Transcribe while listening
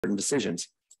decisions.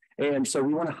 And so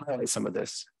we want to highlight some of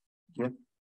this. Yeah.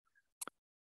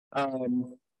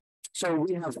 So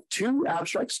we have 2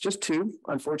 abstracts, just 2.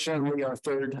 Unfortunately, our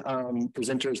third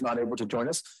presenter is not able to join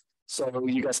us. So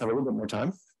you guys have a little bit more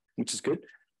time, which is good.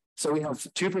 So we have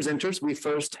 2 presenters. We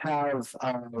first have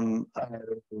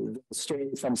the story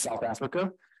from South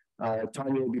Africa.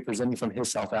 Tanya will be presenting from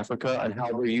his South Africa and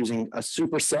how we're using a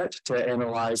superset to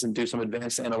analyze and do some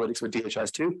advanced analytics with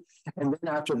DHIS2. And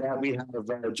then after that, we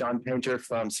have John Painter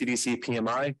from CDC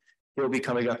PMI. He'll be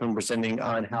coming up and presenting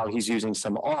on how he's using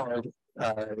some R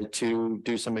to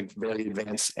do some very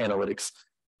advanced analytics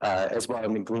as well,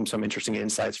 and glean some interesting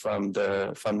insights from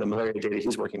the malaria data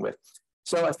he's working with.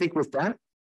 So I think with that,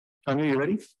 Tanya, you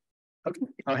ready? Okay,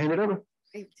 I'll hand it over.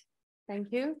 Great,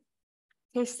 thank you.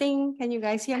 Testing, can you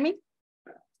guys hear me?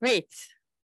 Great.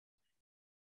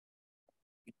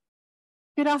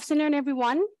 Good afternoon,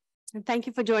 everyone, and thank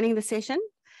you for joining the session.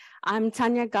 I'm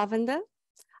Tanya Govender.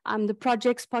 I'm the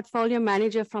project's portfolio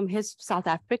manager from HIS South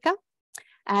Africa.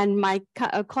 And my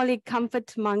colleague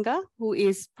Comfort Manga, who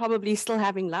is probably still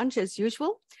having lunch as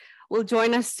usual, will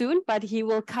join us soon, but he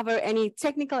will cover any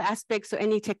technical aspects or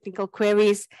any technical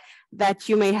queries that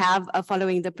you may have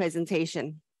following the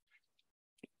presentation.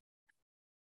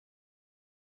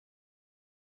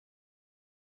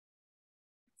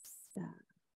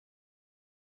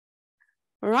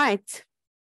 All right.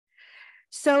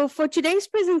 So for today's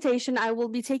presentation, I will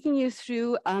be taking you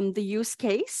through the use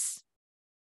case.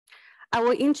 I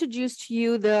will introduce to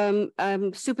you the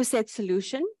superset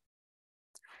solution.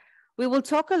 We will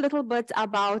talk a little bit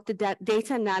about the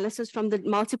data analysis from the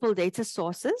multiple data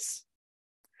sources.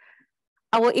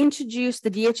 I will introduce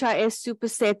the DHIS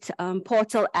superset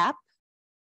portal app.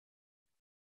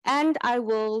 And I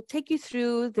will take you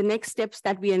through the next steps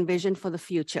that we envision for the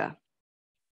future.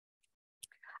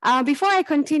 Before I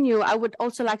continue, I would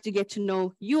also like to get to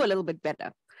know you a little bit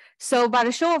better. So by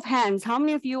a show of hands, how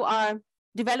many of you are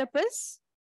developers?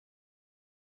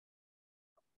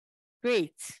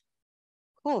 Great,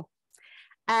 cool.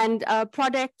 And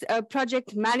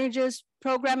project managers,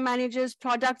 program managers,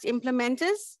 product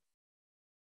implementers?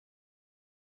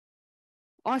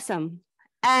 Awesome.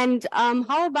 And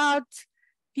how about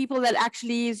people that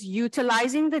actually is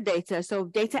utilizing the data? So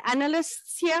data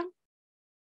analysts here?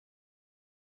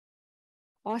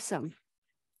 Awesome.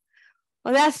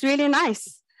 Well, that's really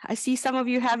nice. I see some of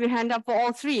you have your hand up for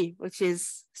all 3, which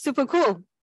is super cool.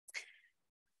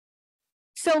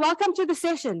 So welcome to the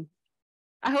session.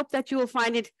 I hope that you will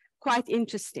find it quite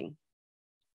interesting.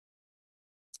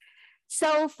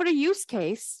 So for a use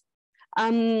case,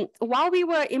 while we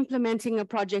were implementing a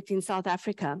project in South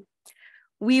Africa,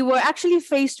 we were actually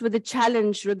faced with a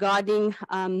challenge regarding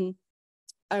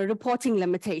reporting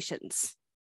limitations.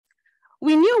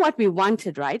 We knew what we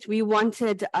wanted, right? We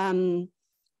wanted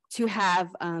to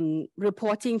have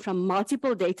reporting from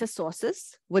multiple data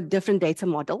sources with different data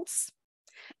models.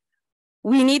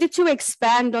 We needed to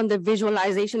expand on the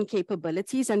visualization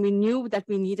capabilities, and we knew that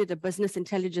we needed a business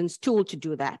intelligence tool to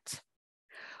do that.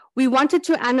 We wanted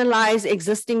to analyze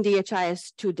existing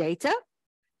DHIS2 data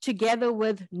together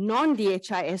with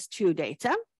non-DHIS2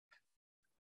 data.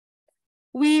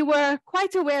 We were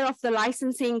quite aware of the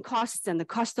licensing costs and the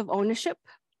cost of ownership.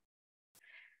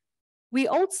 We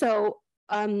also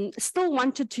still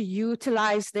wanted to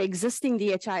utilize the existing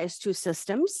DHIS2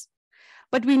 systems,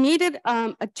 but we needed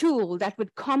a tool that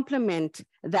would complement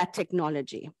that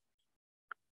technology.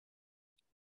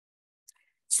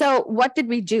 So what did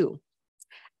we do?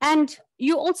 And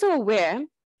you're also aware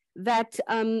that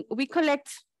we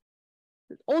collect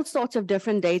all sorts of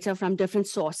different data from different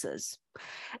sources.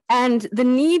 And the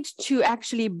need to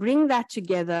actually bring that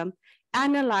together,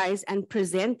 analyze and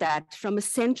present that from a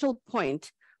central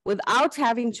point without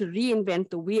having to reinvent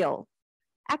the wheel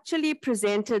actually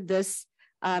presented this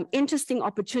interesting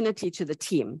opportunity to the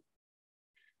team.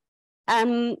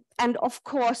 And of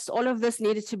course, all of this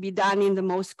needed to be done in the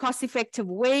most cost-effective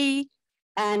way,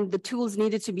 and the tools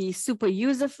needed to be super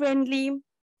user-friendly.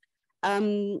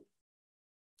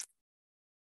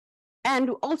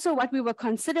 And also what we were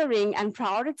considering and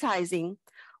prioritizing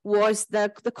was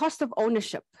the cost of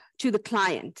ownership to the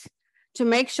client, to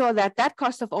make sure that that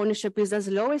cost of ownership is as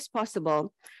low as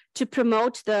possible to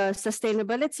promote the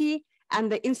sustainability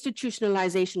and the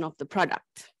institutionalization of the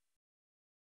product.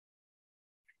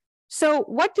 So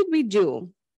what did we do?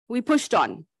 We pushed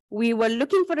on. We were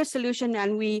looking for a solution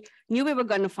and we knew we were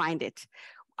going to find it.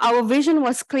 Our vision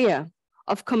was clear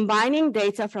of combining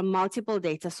data from multiple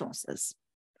data sources.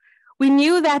 We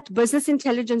knew that business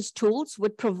intelligence tools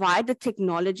would provide the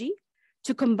technology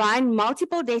to combine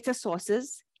multiple data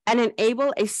sources and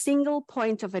enable a single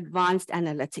point of advanced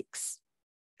analytics.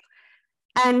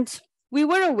 And we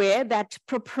were aware that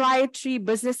proprietary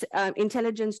business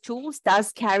intelligence tools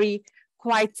does carry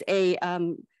quite a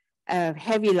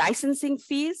heavy licensing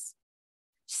fees.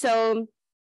 So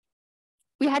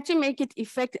we had to make it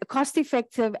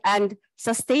cost-effective and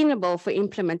sustainable for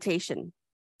implementation.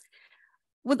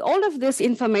 With all of this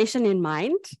information in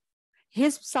mind,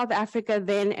 HISP South Africa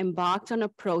then embarked on a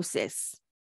process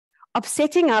of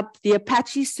setting up the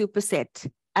Apache Superset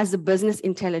as a business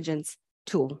intelligence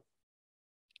tool.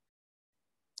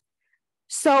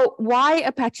 So why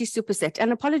Apache Superset?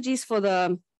 And apologies for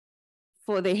the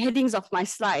headings of my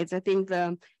slides. I think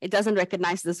it doesn't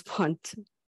recognize this font.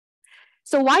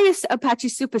 So why is Apache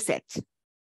Superset?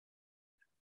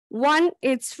 One,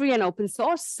 it's free and open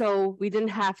source, so we didn't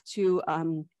have to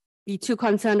be too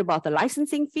concerned about the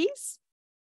licensing fees.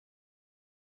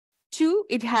 Two,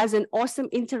 it has an awesome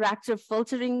interactive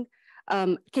filtering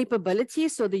capability,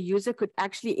 so the user could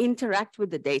actually interact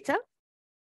with the data.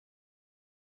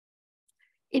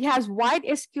 It has wide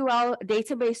SQL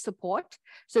database support.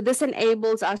 So this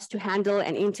enables us to handle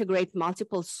and integrate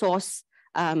multiple source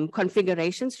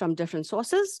configurations from different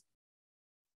sources.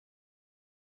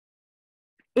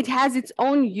 It has its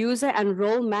own user and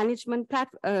role management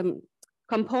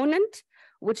component,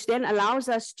 which then allows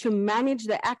us to manage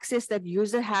the access that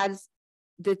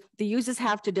the users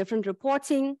have to different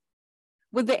reporting,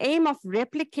 with the aim of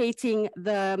replicating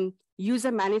the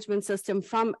user management system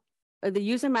from the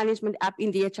user management app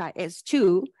in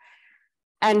DHIS2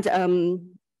 and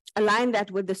align that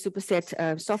with the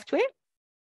Superset software.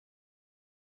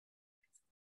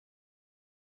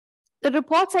 The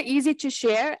reports are easy to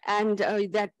share and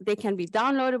that they can be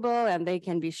downloadable and they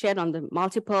can be shared on the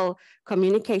multiple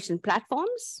communication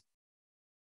platforms.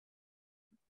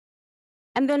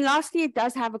 And then lastly, it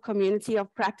does have a community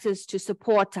of practice to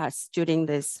support us during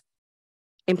this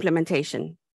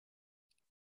implementation.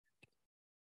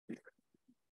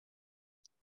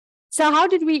 So how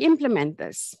did we implement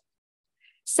this?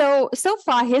 So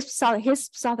far,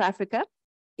 HISP South Africa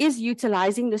is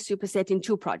utilizing the Superset in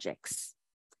two projects.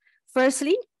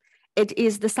 Firstly, it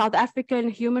is the South African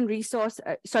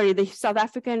the South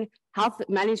African Health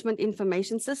Management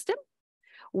Information System,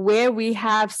 where we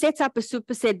have set up a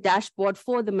Superset dashboard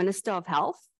for the Minister of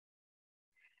Health.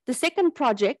 The second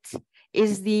project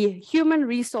is the Human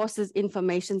Resources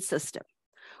Information System,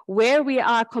 where we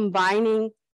are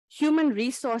combining human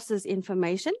resources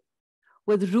information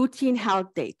with routine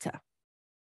health data.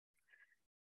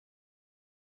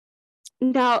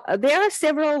 Now, there are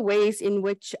several ways in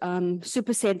which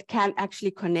Superset can actually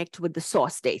connect with the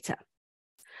source data.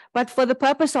 But for the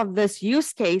purpose of this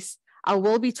use case, I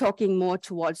will be talking more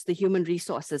towards the human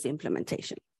resources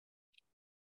implementation.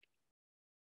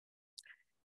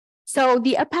 So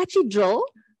the Apache Drill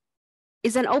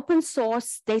is an open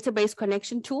source database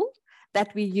connection tool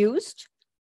that we use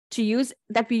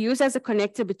as a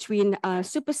connector between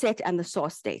Superset and the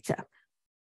source data.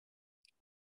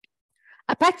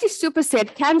 Apache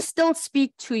Superset can still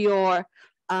speak to your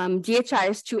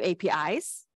DHIS2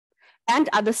 APIs and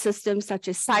other systems such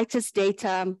as Citus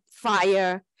Data,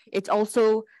 FHIR. It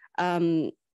also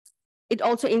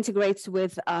integrates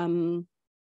with Python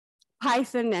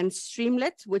and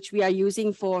Streamlit, which we are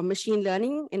using for machine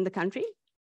learning in the country.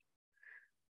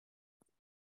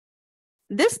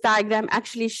 This diagram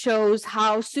actually shows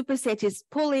how Superset is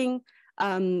pulling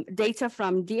data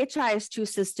from DHIS2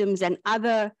 systems and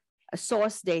other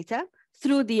source data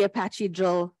through the Apache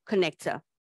Drill connector.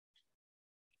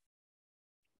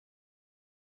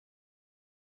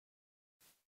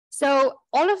 So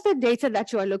all of the data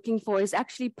that you are looking for is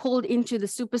actually pulled into the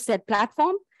Superset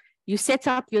platform. You set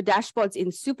up your dashboards in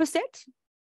Superset.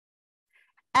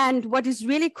 And what is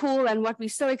really cool and what we're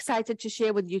so excited to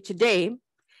share with you today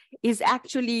is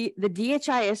actually the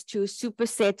DHIS2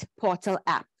 Superset portal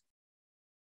app.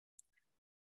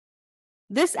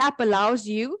 This app allows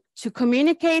you to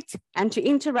communicate and to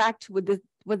interact with the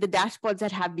dashboards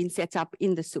that have been set up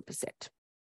in the Superset.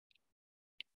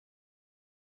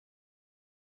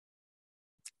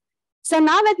 So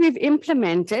now that we've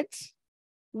implemented,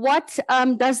 what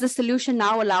does the solution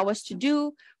now allow us to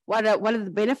do? What are the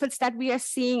benefits that we are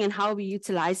seeing and how are we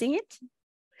utilizing it?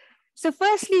 So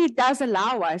firstly, it does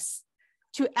allow us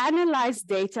to analyze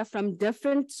data from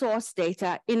different source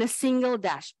data in a single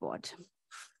dashboard.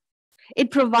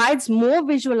 It provides more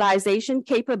visualization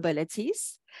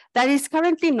capabilities that is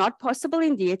currently not possible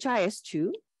in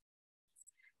DHIS2.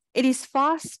 It is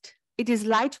fast, it is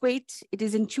lightweight, it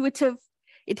is intuitive,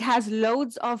 it has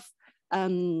loads of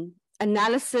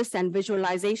analysis and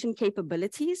visualization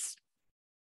capabilities.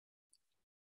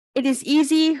 It is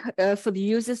easy for the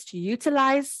users to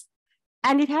utilize.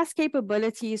 And it has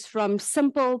capabilities from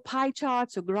simple pie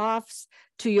charts or graphs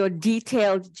to your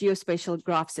detailed geospatial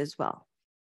graphs as well.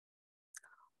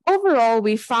 Overall,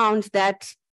 we found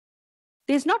that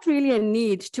there's not really a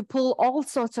need to pull all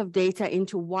sorts of data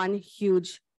into one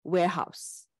huge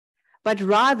warehouse, but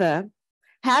rather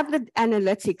have the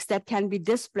analytics that can be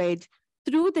displayed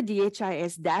through the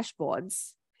DHIS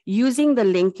dashboards using the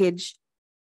linkage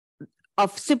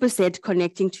of Superset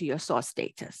connecting to your source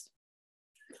data.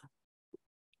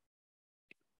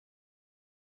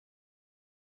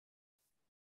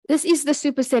 This is the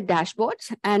Superset dashboard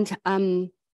and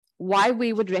why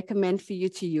we would recommend for you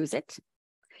to use it.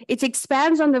 It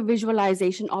expands on the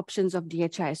visualization options of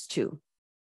DHIS2.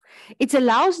 It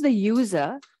allows the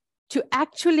user to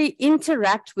actually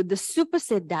interact with the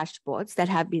Superset dashboards that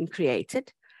have been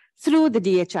created through the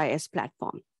DHIS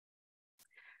platform.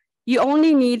 You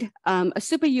only need a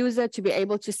super user to be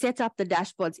able to set up the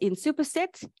dashboards in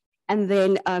Superset and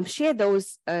then share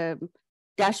those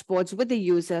dashboards with the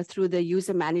user through the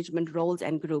user management roles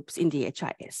and groups in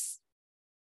DHIS.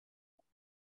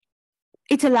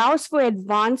 It allows for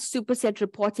advanced Superset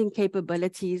reporting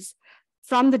capabilities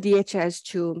from the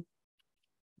DHIS2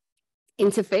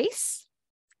 interface,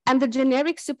 and the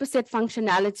generic Superset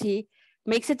functionality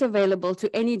makes it available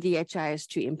to any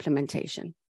DHIS2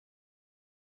 implementation.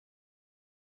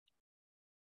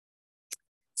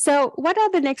 So what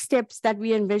are the next steps that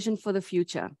we envision for the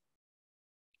future?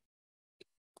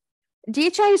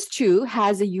 DHIS2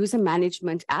 has a user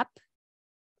management app,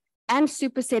 and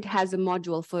Superset has a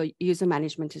module for user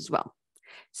management as well.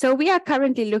 So we are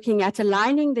currently looking at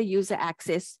aligning the user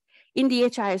access in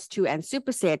DHIS2 and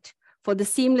Superset for the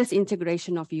seamless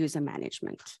integration of user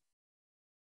management.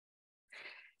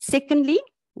 Secondly,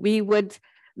 the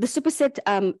Superset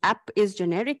app is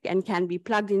generic and can be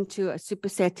plugged into a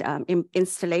Superset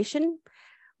installation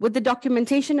with the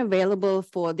documentation available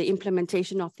for the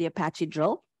implementation of the Apache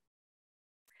drill.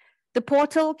 The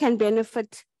portal can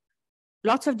benefit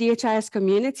lots of DHIS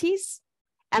communities,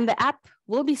 and the app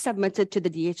will be submitted to the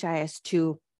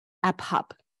DHIS2 App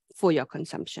Hub for your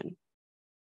consumption.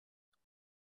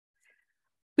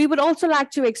 We would also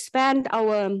like to expand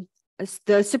the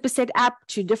Superset app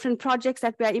to different projects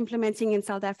that we are implementing in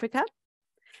South Africa.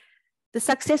 The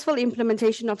successful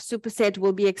implementation of Superset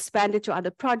will be expanded to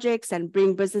other projects and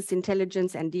bring business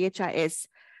intelligence and DHIS,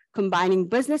 combining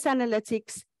business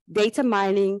analytics, data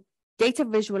mining, data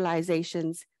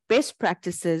visualizations, best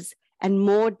practices, and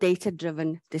more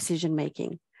data-driven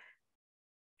decision-making,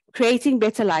 creating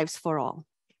better lives for all.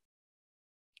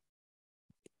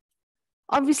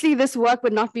 Obviously, this work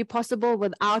would not be possible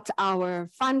without our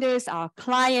funders, our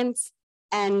clients,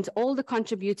 and all the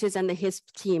contributors and the HISP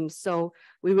teams. So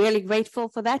we're really grateful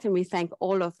for that, and we thank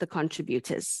all of the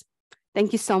contributors.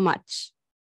 Thank you so much.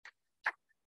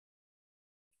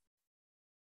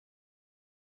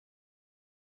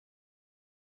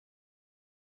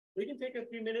 We can take a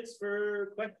few minutes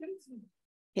for questions.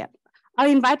 Yeah, I'll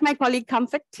invite my colleague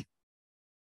Comfort.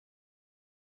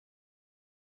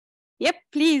 Yep,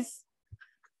 please.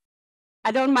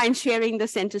 I don't mind sharing the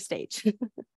center stage.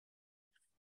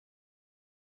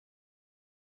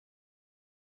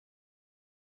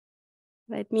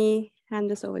 Let me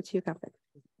hand this over to you, Comfort.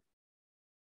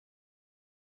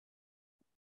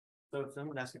 So if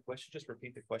someone asks a question, just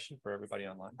repeat the question for everybody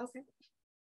online. Okay.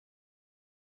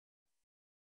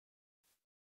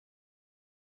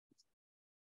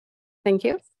 Thank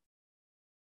you.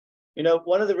 You know,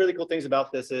 one of the really cool things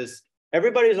about this is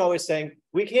everybody's always saying,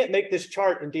 we can't make this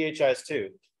chart in DHIS2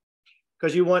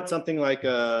 because you want something like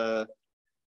a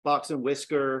box and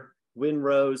whisker,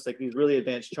 windrows, like these really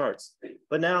advanced charts.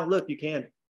 But now, look, you can.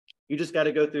 You just got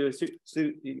to go through,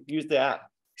 use the app.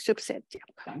 Superset, yeah.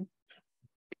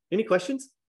 Any questions?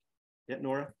 Yeah,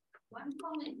 Nora? One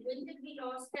comment, when did we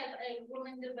last have a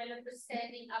woman developer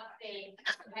standing up there?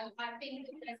 I think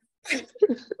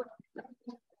that's...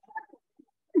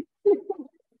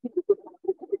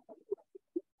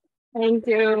 Thank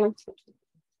you.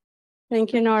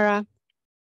 Thank you, Nora.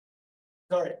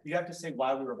 Sorry, you have to say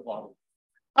why we were applauding.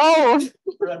 Oh,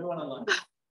 For everyone online.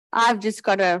 I've just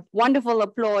got a wonderful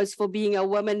applause for being a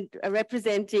woman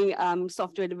representing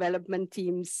software development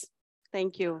teams.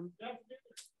 Thank you.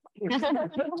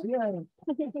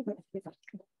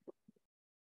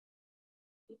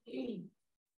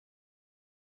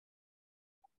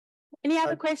 Any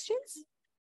other questions?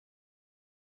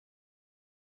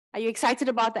 Are you excited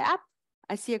about the app?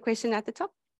 I see a question at the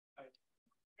top.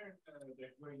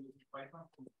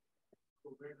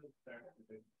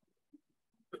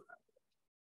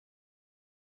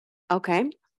 Okay.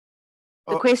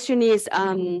 The question is,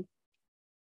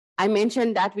 I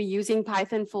mentioned that we're using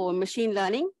Python for machine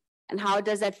learning, and how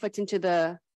does that fit into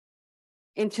the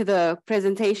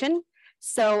presentation?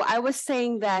 So I was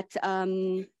saying that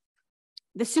the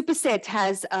superset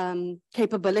has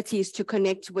capabilities to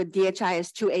connect with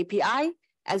DHIS2 API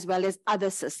as well as other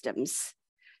systems.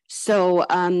 So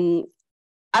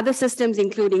other systems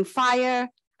including FHIR,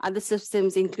 other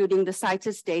systems including the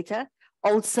CITES data.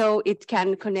 Also, it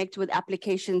can connect with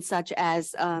applications such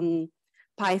as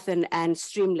Python and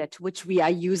Streamlit, which we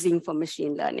are using for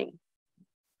machine learning.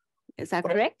 Is that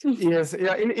correct? Yes,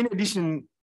 yeah. In addition,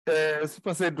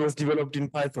 Superset was developed in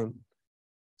Python.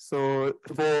 So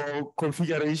for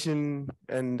configuration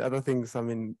and other things, I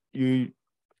mean, you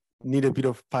need a bit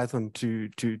of Python to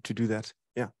do that.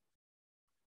 Yeah.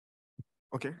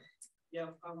 Okay. Yeah,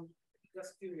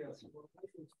 just curious, what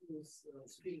Python tools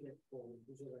Streamlit for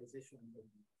visualization?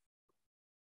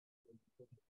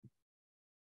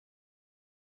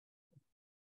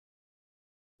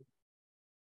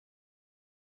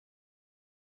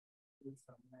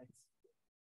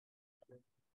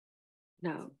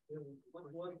 No.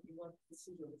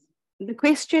 The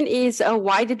question is,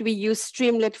 why did we use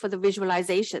Streamlit for the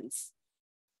visualizations?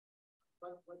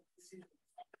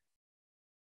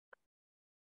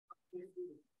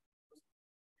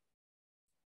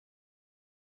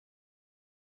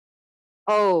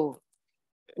 Oh,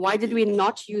 why did we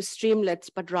not use Streamlit,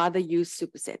 but rather use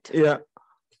Superset? Yeah.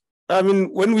 I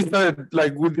mean, when we started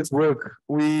like with this work,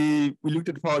 we looked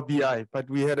at Power BI, but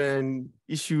we had an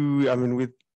issue, I mean,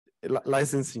 with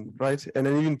licensing, right? And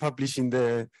then even publishing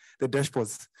the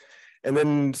dashboards. And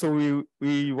then, so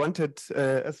we wanted,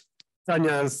 as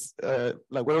Tanya's,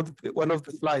 like one of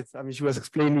the slides, I mean, she was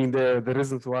explaining the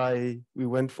reasons why we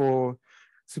went for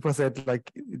Superset,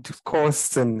 like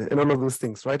costs and all of those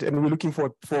things, right? And we're looking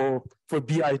for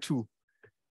BI too.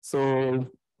 So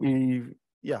we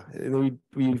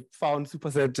found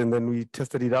Superset and then we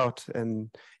tested it out. And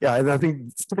yeah, and I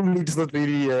think Streamlit is not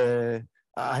really,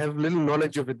 I have little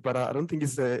knowledge of it, but I don't think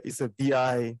it's a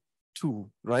BI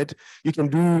tool, right? You can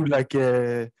do like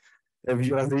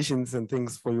visualizations and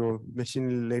things for your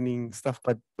machine learning stuff,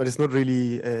 but it's not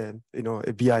really a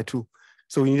BI tool.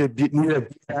 So we need a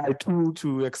BI tool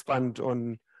to expand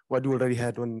on what we already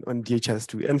had on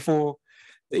DHIS2. And for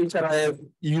the HRIS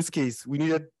use case, we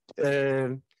needed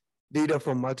data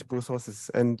from multiple sources,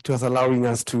 and it was allowing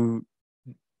us to,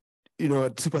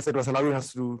 Superset was allowing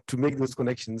us to make those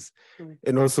connections,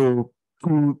 and also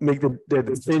to make the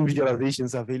same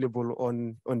visualizations available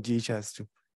on DHIS2.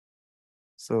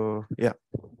 So yeah.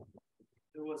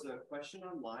 There was a question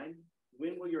online.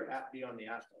 When will your app be on the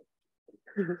App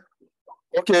Hub?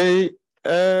 Okay.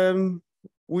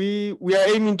 We are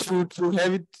aiming to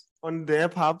have it on the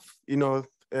App Hub,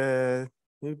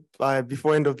 by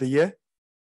before end of the year,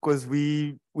 because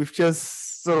we've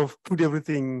just sort of put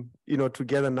everything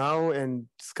together now, and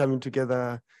it's coming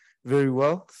together very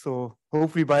well. So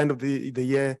hopefully by end of the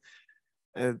year,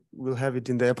 we'll have it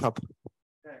in the App Hub.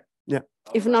 Okay. Yeah.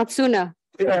 If not sooner.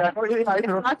 Yeah. If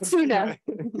not sooner.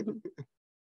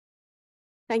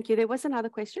 Thank you. There was another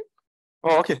question.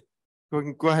 Oh, okay.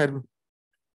 Go ahead.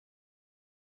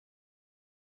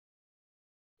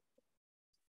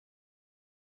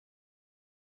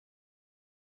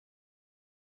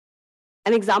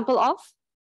 An example of?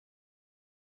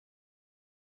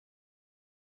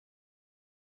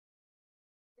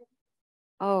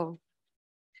 Oh,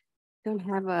 don't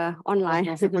have a online.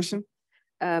 What's the question?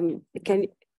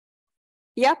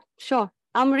 Yeah, sure.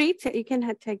 Amrit, you can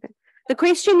take that. The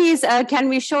question is, can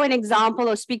we show an example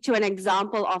or speak to an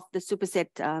example of the Superset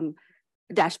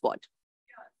dashboard?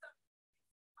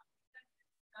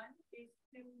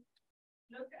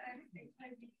 Look at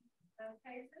HIV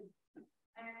cases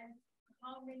and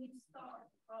how many staff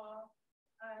are,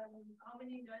 how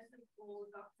many nurses or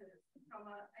doctors from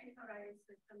our HRIS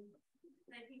system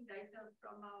taking data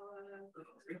from our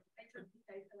HIV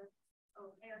data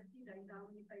or ARC data, how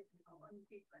many patients are on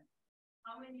treatment.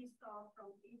 How many staff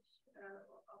from each,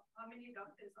 how many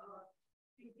doctors are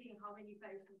treating how many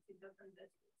patients in different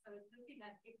districts. So it's looking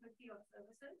at equity of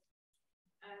services.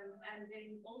 And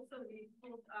then also we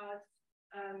pulled out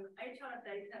HR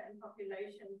data and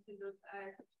population to look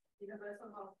at universal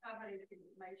health coverage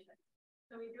information.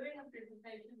 So we're doing a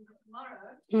presentation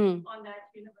tomorrow on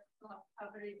that universal health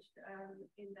coverage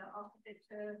in the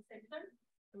architecture section.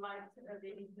 You might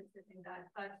be interested in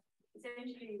that. But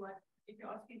essentially if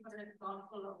you're asking for an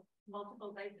example of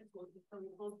multiple data sources, so we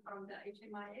pulled from the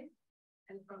HMIS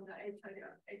and from the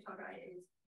HRIS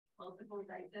multiple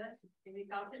data, and we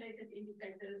calculated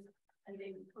indicators and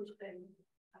then pushed them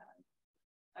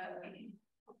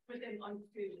put them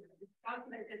onto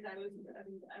calculated those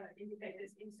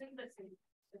indicators in SuperSync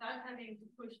without having to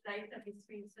push data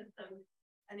between systems,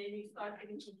 and then you start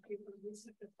getting confused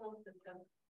with the source system.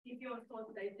 Keep your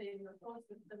source data in your source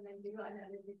system and do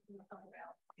analysis somewhere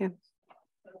else. Yeah.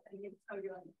 So,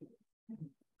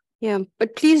 yeah,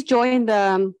 but please join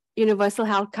the Universal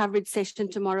Health Coverage session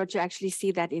tomorrow to actually see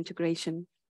that integration.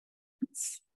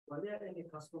 Are there any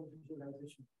custom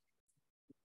visualization?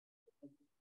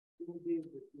 The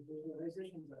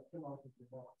visualizations that come out of the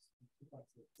box,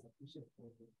 sufficient for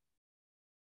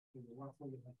the workflow,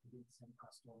 you have to do some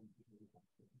custom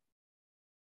visualization.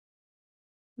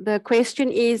 The question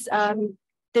is,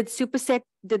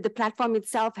 did the platform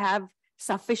itself have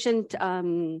sufficient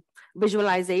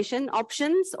visualization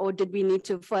options, or did we need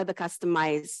to further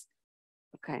customize?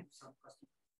 Okay.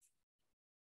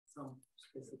 Some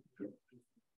specific.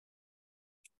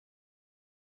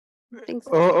 Thanks.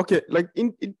 Oh, okay. Like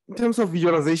in terms of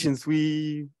visualizations,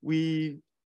 we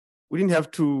didn't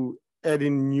have to add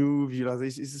in new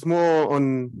visualizations. It's more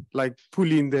on like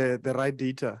pulling the right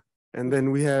data. And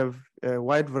then we have a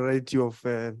wide variety of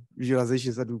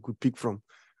visualizations that we could pick from.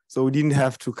 So we didn't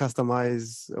have to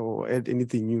customize or add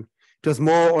anything new. It was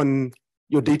more on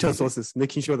your data sources,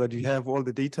 making sure that you have all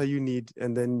the data you need.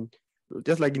 And then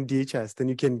just like in DHIS, then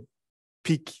you can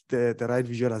pick the right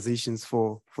visualizations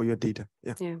for your data.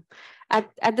 Yeah. Yeah.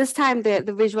 At this time, the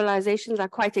visualizations are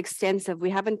quite extensive. We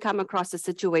haven't come across a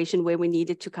situation where we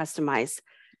needed to customize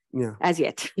as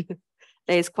yet.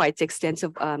 There is quite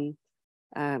extensive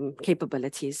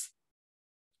capabilities.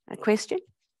 A question?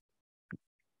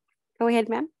 Go ahead,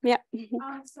 ma'am. Yeah.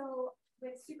 So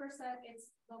with Superset, it's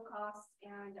low cost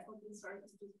and open source,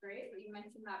 which is great, but you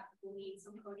mentioned that people need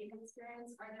some coding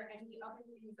experience. Are there any other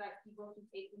things that people can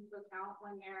take into account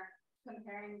when they're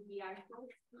comparing BI tools?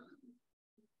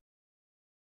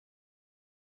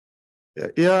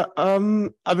 Yeah.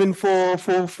 I mean, for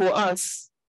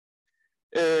us,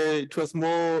 it was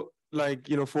more like,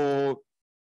 you know, for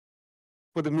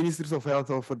the ministries of health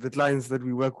or for the clients that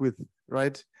we work with,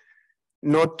 right?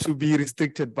 Not to be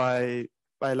restricted by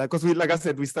like, because we, like I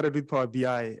said, we started with Power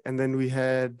BI and then we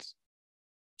had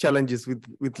challenges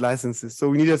with licenses. So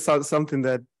we needed something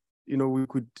that, you know, we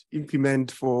could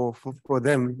implement for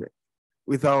them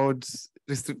without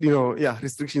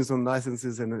restrictions on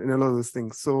licenses and all of those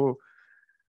things. So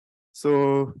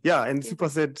yeah, and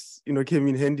Superset, you know, came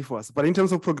in handy for us. But in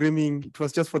terms of programming, it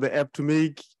was just for the app to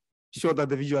make sure that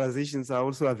the visualizations are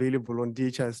also available on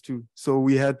DHIS2. So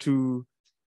we had to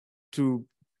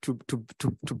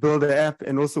build the app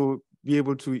and also be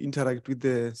able to interact with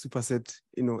the Superset,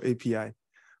 you know, API.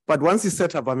 But once it's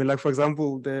set up, I mean, like for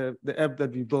example, the app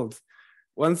that we built,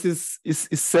 once it's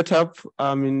set up,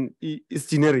 I mean, it's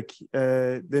generic.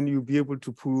 Then you'll be able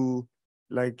to pull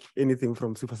like anything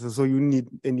from Superset. So you need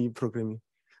any programming.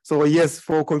 So yes,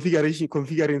 for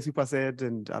configuring Superset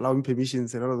and allowing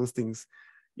permissions and all of those things,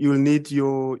 you'll need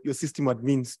your system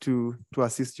admins to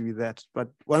assist you with that. But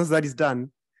once that is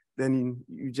done, then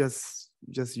you just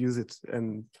use it,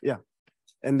 and yeah,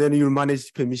 and then you'll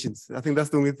manage permissions. I think that's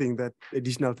the only thing, that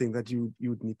additional thing that you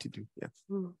would need to do. Yeah.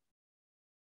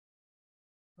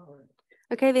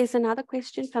 Okay, there's another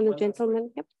question from the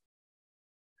gentleman. Yep.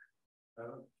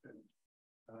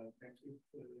 Thank you.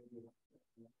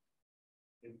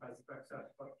 In infrastructure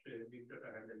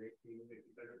handling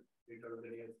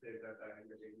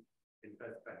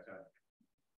infrastructure.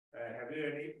 Have you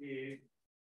any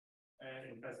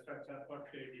infrastructure for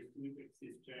distributed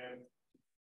system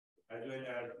as well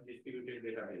as distributed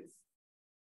database?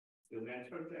 You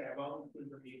mentioned the amount in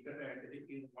the data handling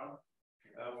is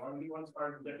only one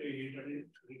part that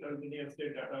heterogeneous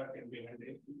data can be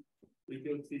handled with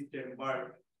your system,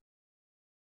 but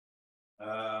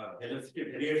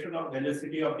variation of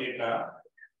velocity of data,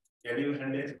 can you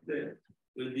handle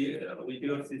with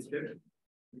your system?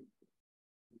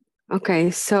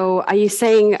 Okay, so are you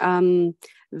saying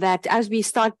that as we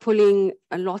start pulling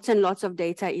lots and lots of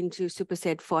data into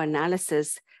Superset for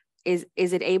analysis, is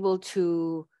it able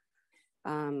to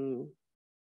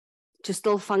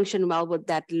still function well with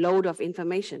that load of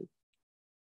information?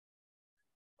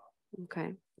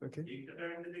 Okay. Okay.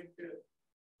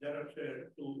 There are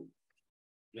two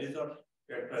major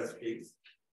characteristics.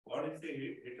 One is the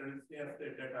heterogeneous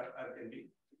data can be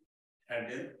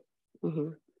handled,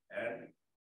 and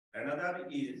another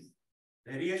is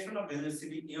variation of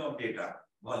velocity of data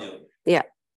volume. Yeah.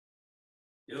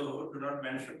 You do not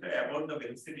mention about the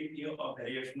velocity of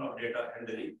variation of data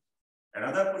handling.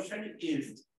 Another question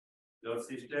is your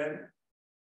system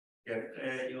can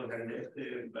you handle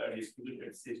the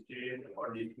distributed system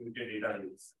or distributed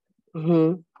database.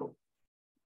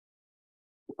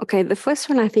 Okay, the first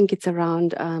one, I think it's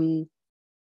around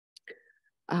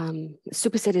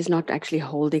Superset is not actually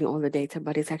holding all the data,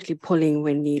 but it's actually pulling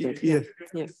when needed. Yes.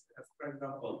 Yeah. For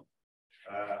example,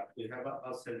 we have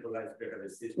a centralized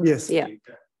database system. Yes. Yeah.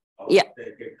 Of Yeah.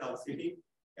 the capital city,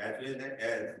 as well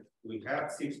as we have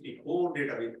 64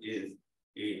 database is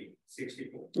a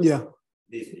 64. Yeah.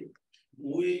 This is,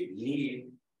 we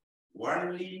need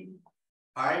only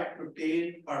 5 to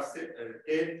 10%,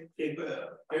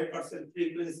 10%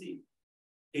 frequency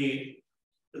hit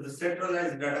to the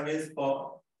centralized database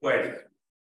for query,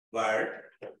 but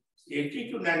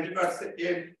 80 to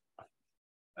 90%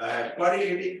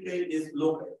 query is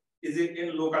local, is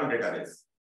in local database.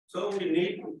 So we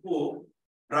need to put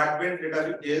fragment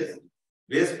database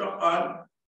based on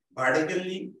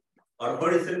vertically or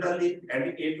horizontally,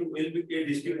 and it will be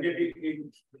distributed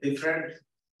in different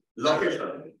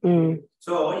locations.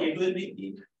 So it will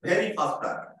be very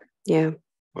faster. Yeah.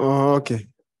 Oh, okay.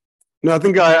 No, I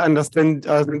think I understand.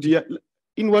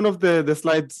 In one of the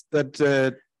slides that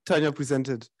Tanya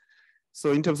presented,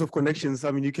 so in terms of connections,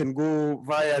 I mean, you can go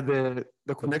via the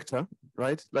connector,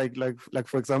 right? Like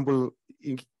for example,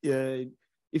 if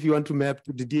you want to map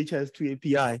to the DHIS2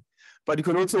 API, but you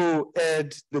can also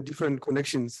add the different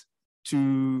connections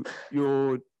to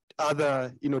your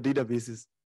other, databases,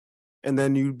 and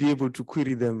then you'll be able to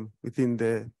query them within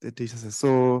the dataset.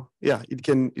 So yeah, it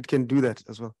can do that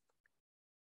as well.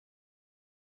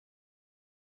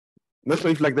 Not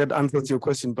sure if that answers your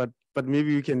question, but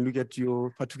maybe we can look at your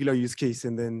particular use case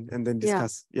and then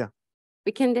discuss. Yeah.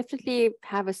 We can definitely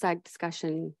have a side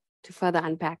discussion to further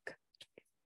unpack.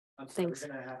 I'm sorry, Thanks. we're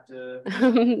gonna have to.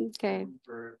 Okay.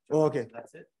 Oh, okay.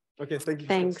 That's it. Okay, thank you.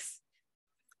 Thanks.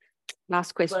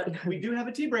 Last question. But we do have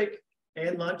a tea break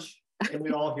and lunch, and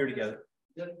we're all here together.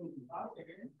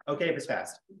 Okay, if it's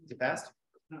fast. Is it fast?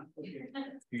 Okay.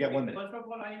 You got 1 minute. First of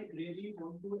all, I really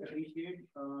want to appreciate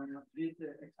this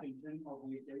extension of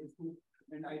DHIS2,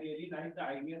 and I really like the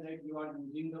idea that you are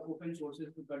using the open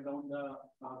sources to cut down the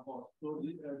cost. So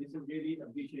this is really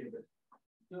appreciable.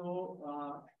 So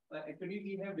actually,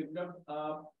 we have developed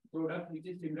a product which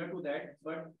is similar to that,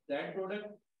 but that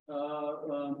product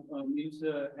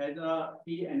has a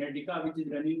key Analytica which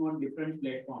is running on different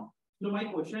platforms. So my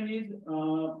question is,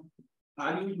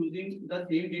 are you using the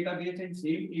same database and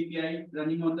same API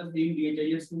running on the same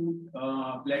DHIS2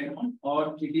 platform,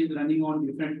 or it is running on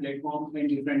different platforms and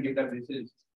different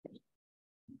databases?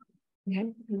 Yeah,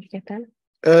 did you get that?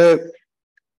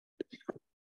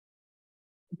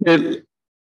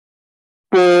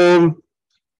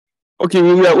 Okay,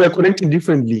 we are connecting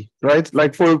differently, right?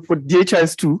 Like for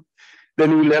DHIS2,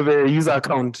 then we'll have a user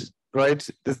account, right?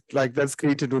 That's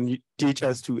created on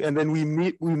DHIS2, and then we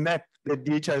map the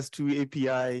DHIS2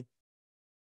 API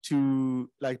to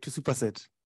Superset,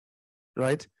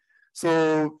 right?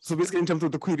 So basically, in terms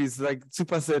of the queries, like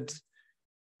Superset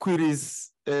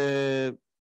queries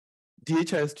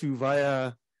DHIS2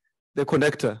 via the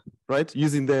connector, right?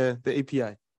 Using the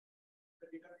API.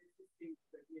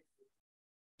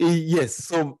 Yes.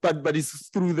 So, but it's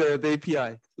through the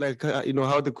API, like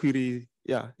how the query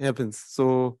happens.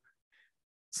 So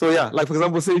yeah, like for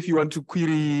example, say if you want to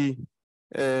query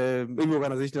maybe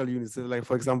organizational units, like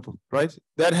for example, right?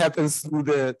 That happens through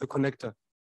the connector,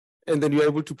 and then you're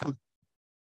able to put.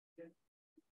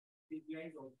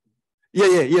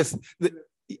 Yes.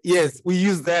 Yes, we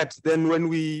use that. Then when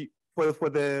we for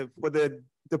the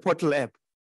portal app,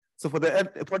 so for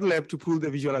the portal app to pull the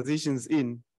visualizations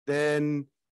in, then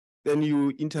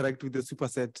you interact with the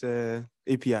Superset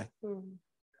API.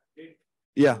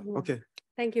 Yeah. Okay.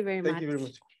 Thank you very much. Thank you very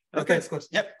much. Okay, of course.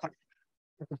 Yep.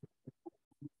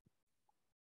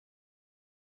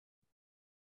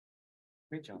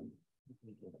 Great job.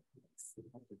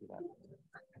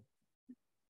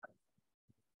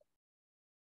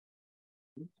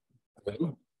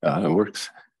 It works.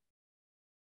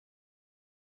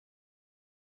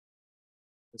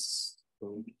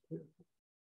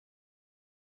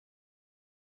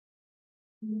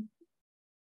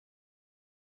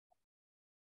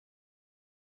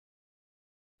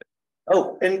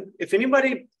 Oh, and if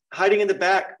anybody hiding in the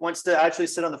back wants to actually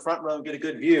sit on the front row and get a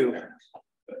good view,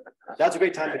 that's a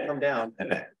great time to come down.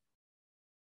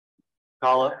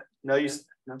 Kala,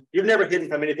 you've never hidden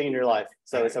from anything in your life,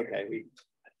 so it's okay.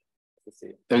 Let's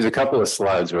see. There's a couple of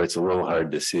slides where it's a little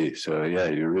hard to see. So yeah,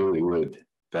 you really would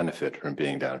benefit from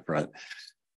being down front.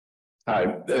 Hi,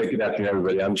 good afternoon,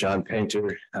 everybody. I'm John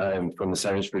Painter. I'm from the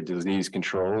Centers for Disease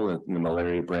Control in the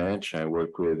malaria branch. I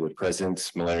work with the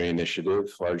President's Malaria Initiative,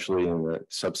 largely in the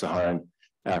sub-Saharan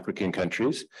African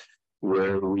countries,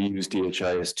 where we use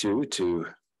DHIS2 to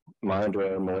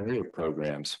monitor our malaria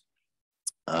programs.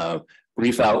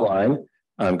 Brief outline.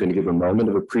 I'm going to give a moment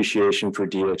of appreciation for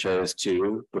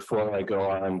DHIS2 before I go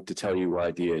on to tell you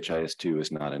why DHIS2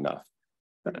 is not enough.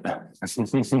 This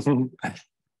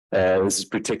is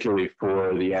particularly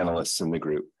for the analysts in the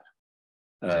group.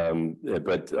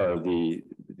 But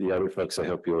the other folks, I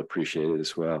hope you'll appreciate it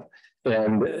as well.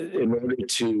 And in order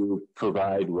to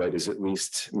provide what is at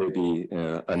least maybe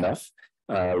enough,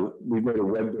 we made a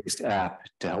web-based app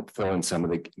to help fill in some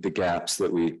of the gaps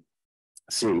that we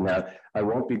see. Now, I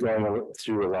won't be going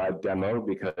through a live demo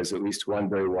because at least one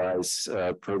very wise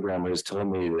programmer has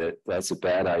told me that that's a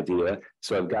bad idea.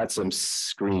 So I've got some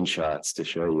screenshots to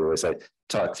show you as I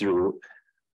talk through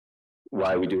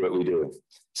why we do what we do.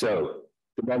 So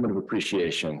the moment of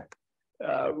appreciation.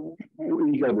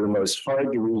 We go to the most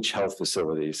hard to reach health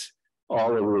facilities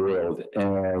all over the world.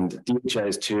 And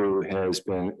DHIS2 has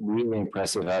been really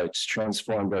impressive how it's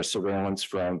transformed our surveillance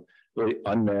from really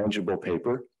unmanageable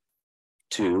paper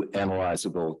to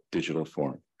analyzable digital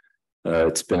form.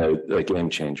 It's been a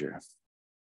game changer.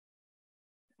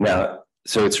 Now,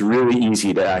 so it's really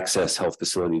easy to access health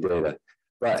facility data,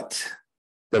 but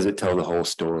does it tell the whole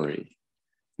story?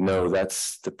 No,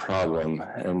 that's the problem.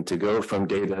 And to go from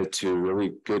data to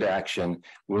really good action,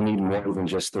 we need more than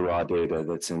just the raw data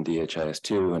that's in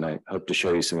DHIS2. And I hope to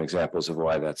show you some examples of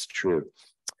why that's true.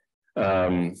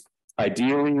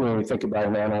 Ideally, when we think about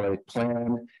an analytic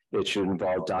plan, it should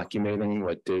involve documenting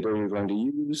what data you're going to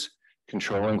use,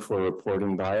 controlling for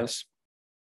reporting bias,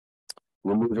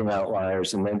 removing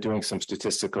outliers, and then doing some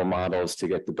statistical models to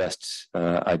get the best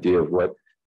idea of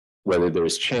whether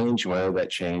there's change, whether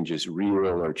that change is real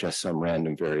or just some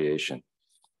random variation.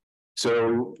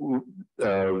 So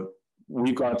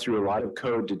we've gone through a lot of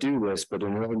code to do this, but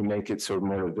in order to make it sort of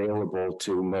more available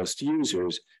to most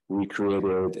users, we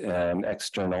created an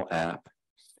external app.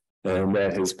 And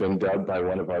that has been dubbed by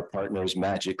one of our partners,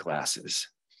 Magic Glasses.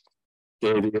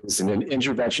 It is an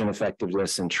intervention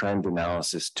effectiveness and trend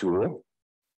analysis tool.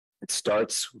 It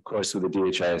starts, of course, with a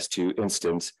DHIS2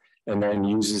 instance, and then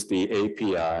uses the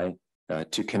API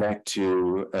to connect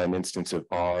to an instance of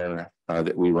R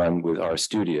that we run with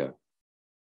RStudio.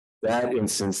 That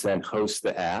instance then hosts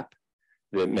the app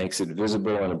that makes it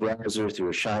visible in a browser through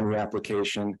a Shiny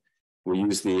application. We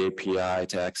use the API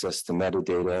to access the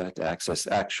metadata, to access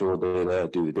actual data,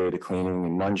 do the data cleaning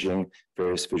and munging,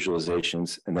 various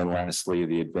visualizations, and then lastly,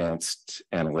 the advanced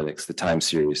analytics, the time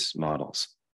series models.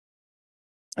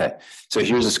 Okay. So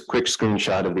here's a quick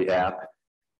screenshot of the app.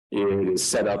 It is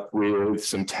set up with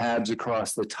some tabs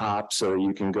across the top so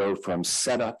you can go from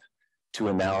setup to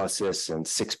analysis in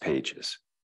 6 pages.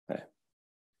 Okay.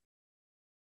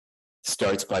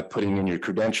 Starts by putting in your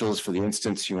credentials for the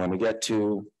instance you want to get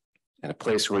to and a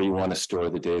place where you want to store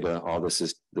the data. All this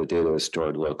is, the data is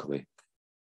stored locally.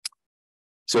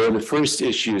 So the first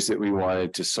issues that we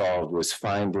wanted to solve was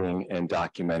finding and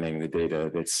documenting the data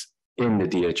that's in the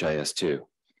DHIS2.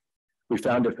 We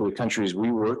found that for the countries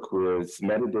we work with,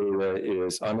 metadata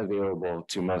is unavailable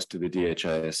to most of the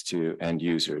DHIS2 end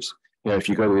users. You know, if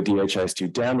you go to a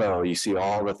DHIS2 demo, you see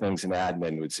all the things an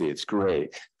admin would see. It's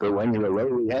great. But when you're a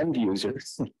lowly end user,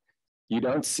 you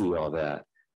don't see all that.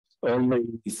 Only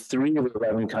 3 of the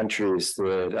 11 countries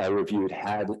that I reviewed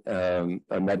had a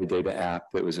metadata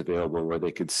app that was available where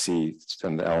they could see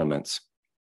some of the elements.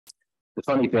 The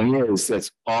funny thing is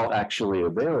that's all actually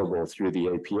available through the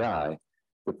API.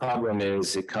 The problem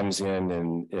is it comes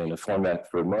in a format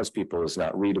for most people is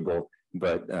not readable,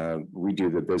 but we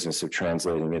do the business of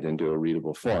translating it into a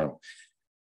readable form.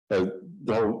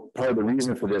 Part of the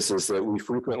reason for this is that we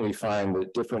frequently find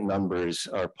that different numbers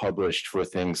are published for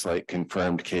things like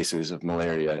confirmed cases of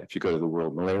malaria. If you go to the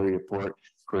World Malaria Report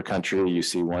for a country, you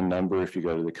see one number. If you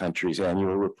go to the country's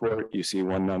annual report, you see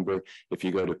one number. If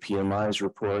you go to PMI's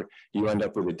report, you end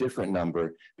up with a different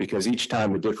number because each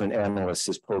time a different analyst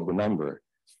has pulled the number.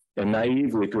 And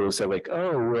naively, people say like,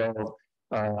 oh, well,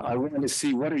 I want to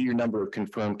see what are your number of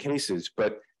confirmed cases,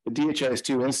 but the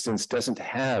DHIS2 instance doesn't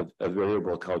have a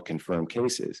variable called confirmed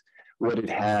cases. What it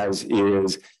has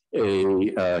is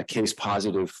a case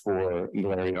positive for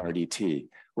malaria RDT,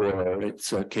 or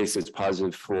it's a case that's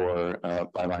positive for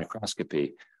by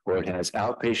microscopy, or it has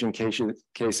outpatient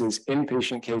cases,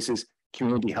 inpatient cases,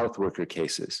 community health worker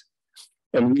cases.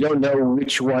 And we don't know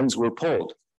which ones were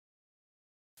pulled.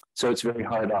 So it's very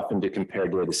hard often to compare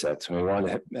data sets. We want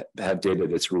to have data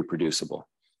that's reproducible.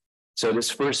 So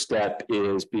this first step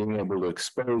is being able to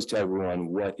expose to everyone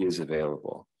what is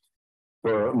available.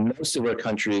 For most of our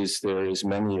countries, there are as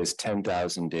many as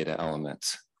 10,000 data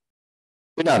elements.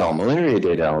 They're not all malaria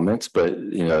data elements, but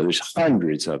there's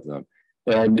hundreds of them.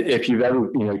 And if you've ever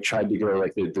tried to go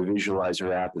like the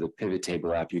visualizer app or the pivot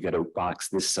table app, you get a box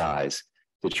this size.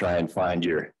 to try and find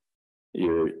your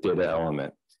data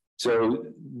element. So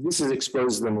this is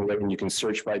exposed them away, and you can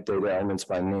search by data elements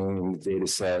by name, the data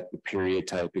set, the period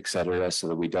type, et cetera, so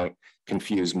that we don't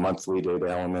confuse monthly data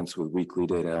elements with weekly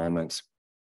data elements.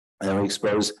 And we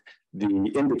expose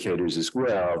the indicators as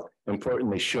well,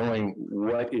 importantly showing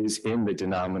what is in the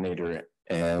denominator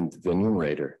and the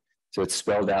numerator. So it's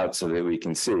spelled out so that we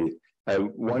can see.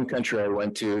 One country I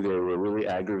went to, they were really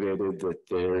aggravated that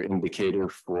their indicator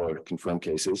for confirmed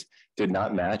cases did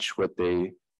not match what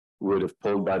they would have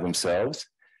pulled by themselves.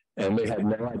 And they had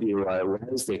no idea why it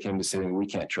was. They came to saying, we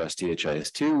can't trust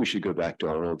DHIS2, we should go back to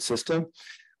our old system.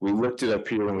 We looked it up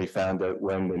here and we found that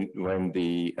when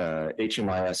the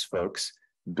HMIS folks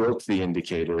built the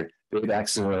indicator, they'd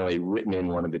accidentally written in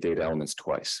one of the data elements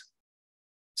twice.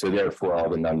 So therefore, all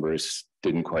the numbers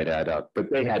didn't quite add up,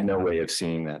 but they had no way of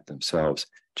seeing that themselves,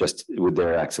 just with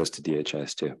their access to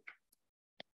DHIS2.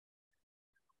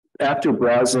 After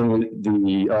browsing all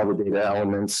the data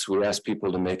elements, we asked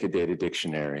people to make a data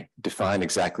dictionary, define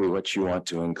exactly what you want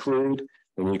to include.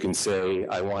 And you can say,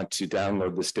 I want to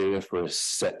download this data for a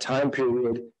set time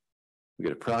period. We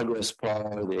get a progress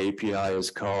bar, the API is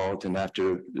called, and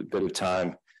after a bit of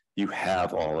time, you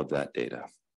have all of that data.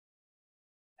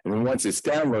 And then once it's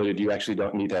downloaded, you actually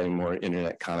don't need any more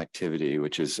internet connectivity,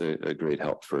 which is a great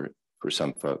help for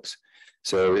some folks.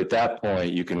 So at that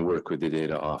point, you can work with the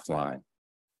data offline.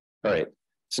 All right,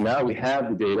 so now we have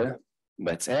the data,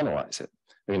 let's analyze it.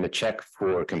 We're going to check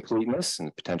for completeness and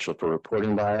the potential for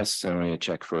reporting bias, and we're going to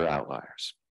check for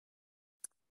outliers.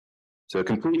 So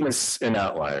completeness and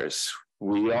outliers.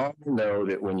 We all know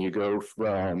that when you go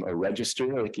from a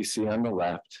register, like you see on the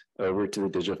left, over to the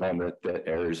digital element, that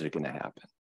errors are going to happen.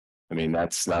 I mean,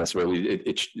 that's not necessarily,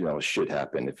 it should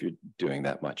happen if you're doing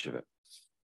that much of it.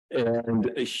 And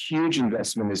a huge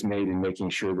investment is made in making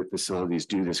sure that facilities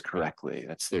do this correctly.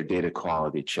 That's their data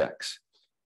quality checks.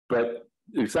 But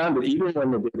we found that even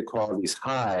when the data quality is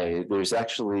high, there's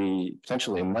actually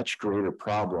potentially a much greater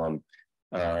problem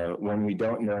when we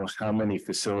don't know how many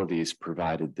facilities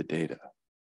provided the data.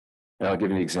 And I'll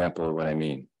give you an example of what I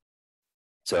mean.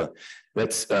 So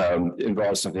that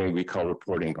involves something we call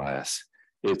reporting bias.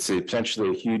 It's potentially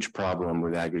a huge problem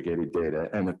with aggregated data.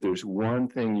 And if there's one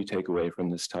thing you take away from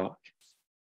this talk,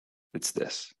 it's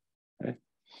this. Okay?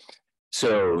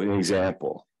 So an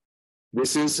example,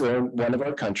 this is one of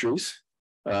our countries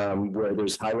where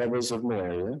there's high levels of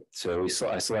malaria. So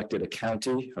I selected a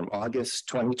county from August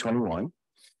 2021,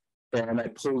 and I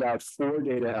pulled out 4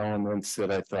 data elements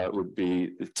that I thought would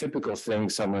be the typical thing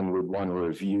someone would want to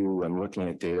review when looking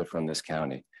at data from this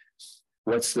county.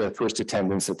 What's the first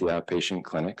attendance at the outpatient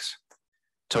clinics?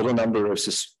 Total number of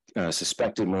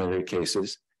suspected malaria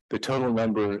cases, the total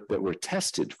number that were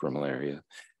tested for malaria,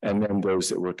 and then those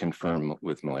that were confirmed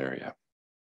with malaria.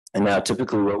 And now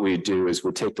typically what we do is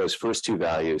we'll take those first 2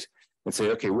 values and say,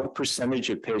 okay, what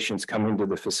percentage of patients coming to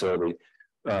the facility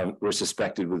were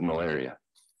suspected with malaria?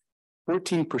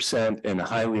 14% in a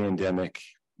highly endemic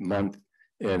month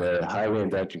in a highly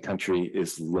endemic country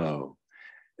is low.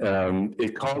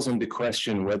 It calls into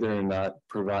question whether or not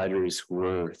providers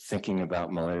were thinking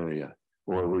about malaria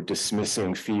or were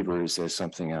dismissing fevers as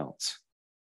something else.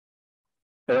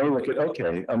 And I look at,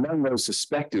 okay, among those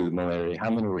suspected with malaria,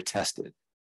 how many were tested?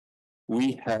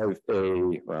 We have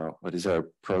what is our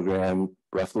program?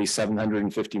 Roughly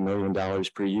 $750 million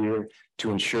per year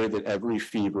to ensure that every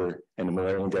fever in a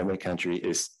malaria endemic country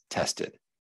is tested.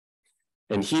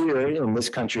 And here in this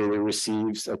country, it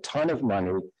receives a ton of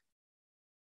money.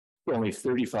 Only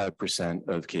 35%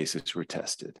 of cases were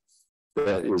tested.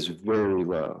 That is very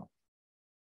low.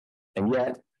 And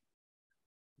yet,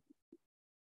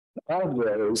 of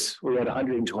those, we had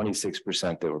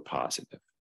 126% that were positive.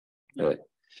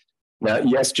 Now,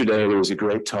 yesterday, there was a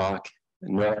great talk.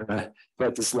 Nora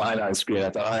put this line on screen. I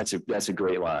thought, oh, that's a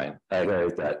great line. I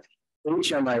heard that.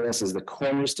 HMIS is the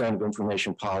cornerstone of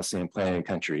information policy and planning in the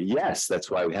country. Yes,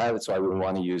 that's why we have it. That's why we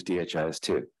want to use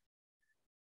DHIS2.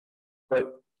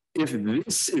 But if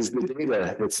this is the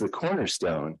data that's the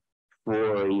cornerstone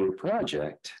for your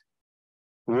project,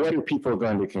 what are people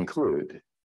going to conclude?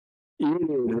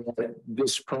 Either that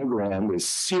this program is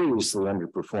seriously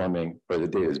underperforming or the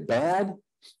data is bad,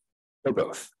 or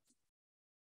both.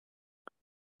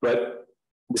 But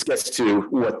this gets to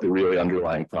what the really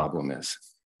underlying problem is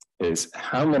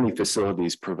how many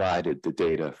facilities provided the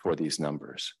data for these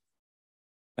numbers.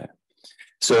 Okay.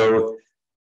 So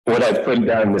what I've put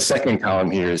down in the second column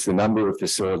here is the number of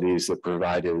facilities that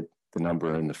provided the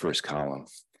number in the first column.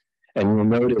 And you'll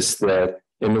notice that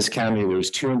in this county,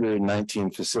 there's 219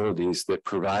 facilities that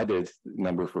provided the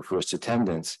number for first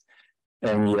attendance.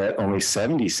 And yet only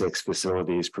 76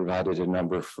 facilities provided a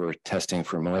number for testing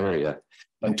for malaria.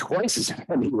 And twice as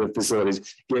many of the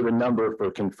facilities gave a number for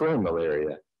confirmed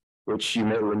malaria, which you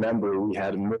may remember we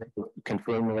had more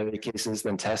confirmed malaria cases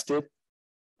than tested.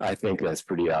 I think that's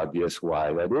pretty obvious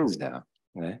why that is now.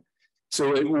 Right?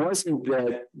 So it wasn't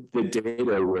that the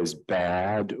data was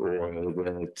bad or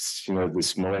that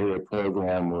this malaria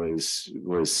program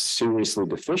was seriously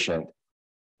deficient.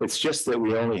 It's just that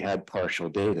we only had partial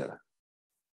data.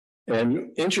 And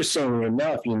interestingly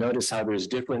enough, you notice how there's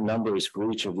different numbers for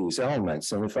each of these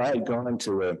elements. And if I had gone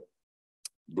to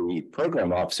the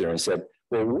program officer and said,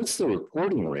 well, what's the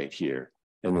reporting rate here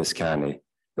in this county?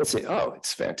 They'll say, oh,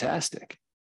 it's fantastic.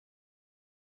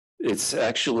 It's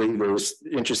actually,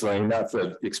 interestingly enough,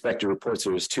 the expected reports,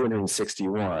 there was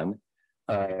 261,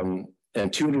 and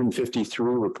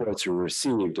 253 reports were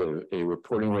received, a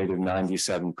reporting rate of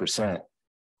 97%.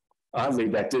 Oddly,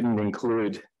 that didn't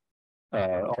include,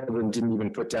 all of them didn't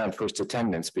even put down first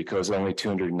attendance because only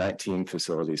 219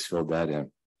 facilities filled that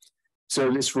in. So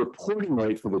this reporting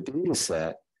rate for the data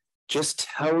set just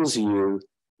tells you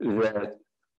that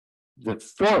the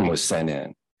form was sent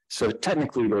in. So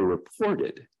technically they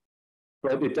reported,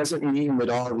 but it doesn't mean that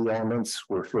all the elements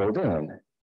were filled in.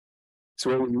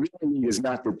 So what we really need is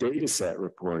not the data set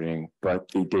reporting, but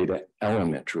the data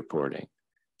element reporting.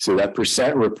 So that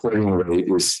percent reporting rate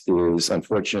is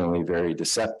unfortunately very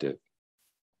deceptive.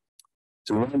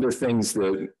 So one of the things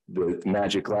that the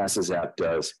Magic Glasses app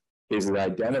does is it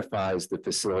identifies the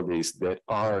facilities that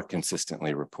are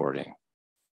consistently reporting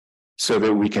so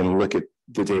that we can look at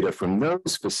the data from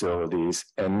those facilities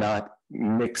and not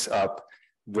mix up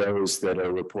those that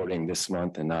are reporting this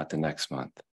month and not the next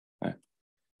month. Right?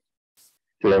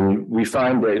 Then we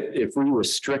find that if we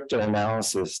restrict our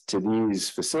analysis to these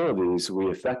facilities, we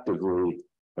effectively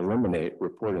eliminate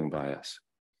reporting bias.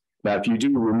 Now, if you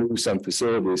do remove some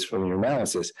facilities from your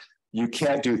analysis, you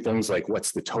can't do things like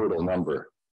what's the total number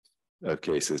of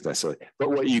cases necessarily.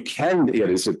 But what you can get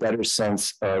is a better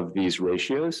sense of these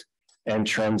ratios and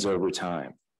trends over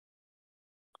time.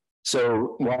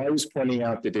 So while I was pointing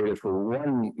out the data for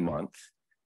 1 month,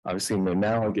 obviously an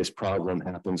analogous problem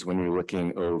happens when you're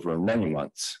looking over many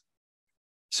months.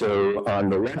 So on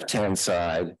the left-hand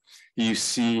side, you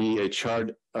see a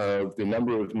chart of the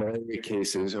number of malaria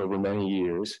cases over many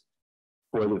years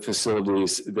for the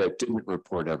facilities that didn't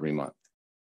report every month.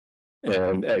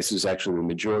 And this is actually the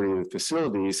majority of the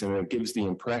facilities, and it gives the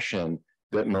impression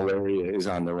that malaria is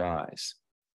on the rise.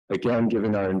 Again,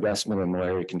 given our investment in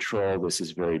malaria control, this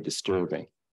is very disturbing.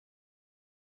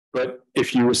 But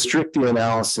if you restrict the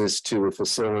analysis to the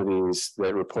facilities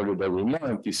that reported every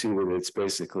month, you see that it's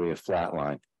basically a flat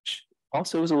line, which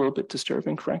also is a little bit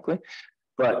disturbing, frankly,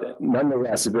 but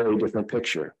nonetheless, a very different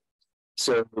picture.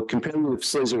 So compared to the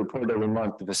facilities that reported every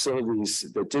month, the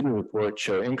facilities that didn't report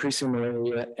show increasing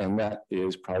malaria, and that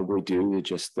is probably due to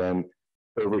just then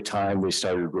over time, we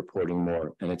started reporting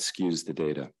more, and it skews the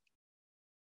data.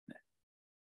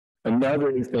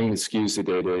 Another thing that skews the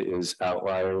data is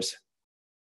outliers.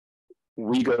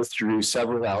 We go through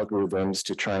several algorithms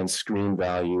to try and screen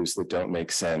values that don't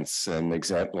make sense. An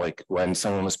example, like when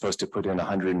someone was supposed to put in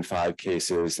 105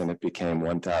 cases and it became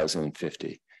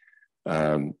 1,050.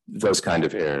 Those kind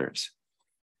of errors.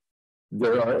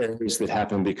 There are errors that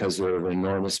happen because they're of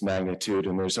enormous magnitude,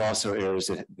 and there's also errors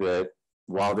that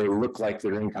while they look like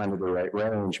they're in kind of the right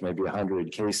range, maybe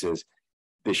 100 cases,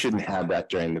 they shouldn't have that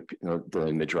during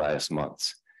the driest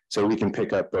months. So we can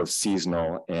pick up both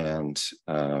seasonal and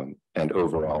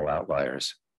overall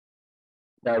outliers.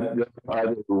 Now, there are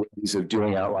other ways of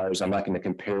doing outliers. I'm not going to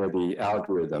compare the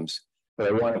algorithms, but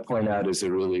I want to point out is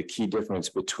a really key difference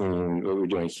between what we're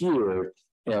doing here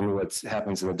and what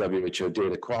happens in the WHO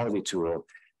data quality tool.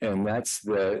 And that's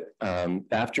that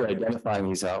after identifying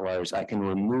these outliers, I can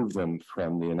remove them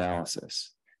from the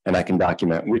analysis and I can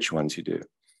document which ones you do.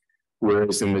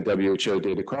 Whereas in the WHO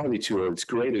data quality tool, it's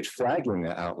great at flagging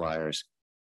the outliers,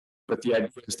 but the idea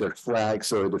is they're flagged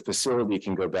so the facility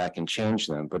can go back and change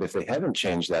them. But if they haven't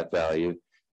changed that value,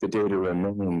 the data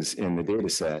remains in the data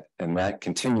set, and that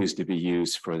continues to be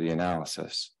used for the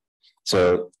analysis.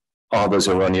 So all those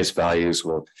erroneous values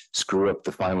will screw up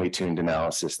the finely tuned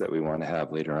analysis that we want to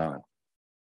have later on.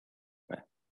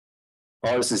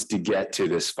 All this is to get to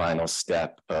this final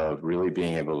step of really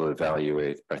being able to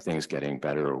evaluate, are things getting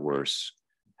better or worse?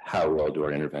 How well do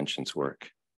our interventions work?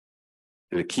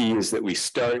 The key is that we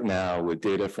start now with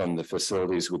data from the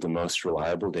facilities with the most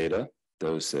reliable data,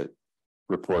 those that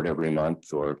report every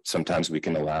month, or sometimes we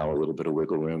can allow a little bit of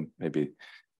wiggle room, maybe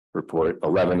report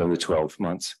 11 of the 12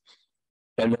 months,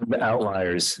 and then the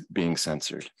outliers being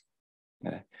censored.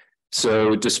 Okay.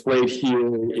 So displayed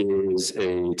here is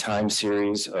a time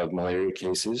series of malaria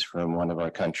cases from one of our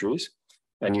countries.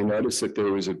 And you notice that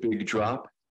there was a big drop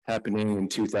happening in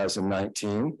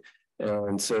 2019.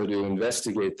 And so to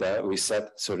investigate that, we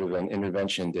set sort of an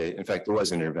intervention date. In fact, there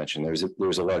was an intervention. There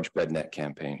was a large BedNet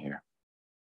campaign here.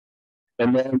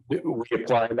 And then we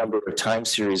apply a number of time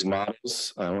series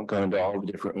models. I won't go into all the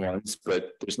different ones,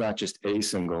 but there's not just a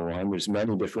single one. There's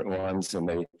many different ones, and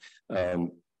they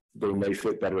may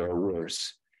fit better or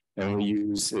worse. And we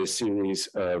use a series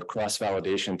of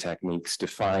cross-validation techniques to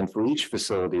find for each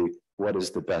facility what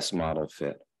is the best model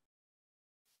fit.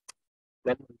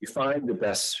 Then when we find the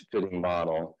best fitting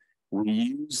model, we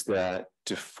use that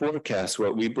to forecast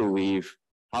what we believe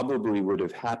probably would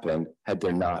have happened had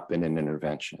there not been an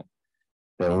intervention.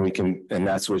 And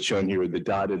that's what's shown here with the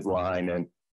dotted line. And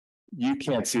you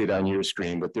can't see it on your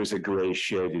screen, but there's a gray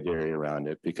shaded area around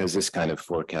it because this kind of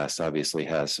forecast obviously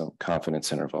has some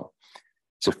confidence interval.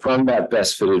 So from that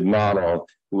best fitted model,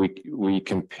 we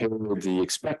compare the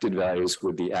expected values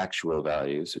with the actual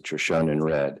values, which are shown in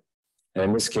red. And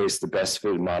in this case, the best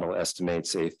fitted model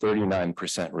estimates a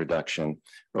 39% reduction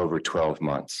over 12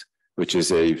 months, which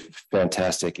is a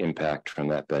fantastic impact from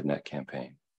that BedNet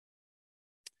campaign.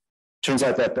 Turns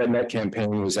out that BedNet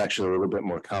campaign was actually a little bit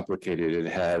more complicated. It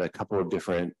had a couple of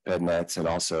different BedNets and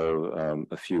also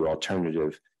a few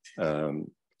alternative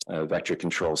vector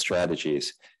control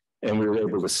strategies. And we were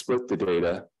able to split the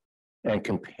data and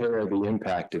compare the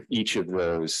impact of each of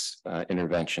those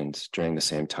interventions during the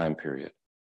same time period.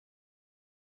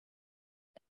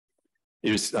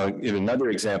 Here's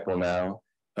another example now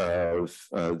of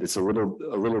that's a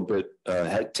little bit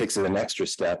takes it an extra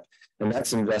step, and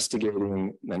that's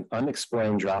investigating an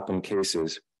unexplained drop in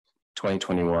cases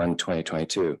 2021,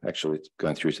 2022, actually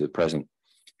going through to the present.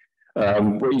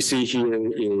 What you see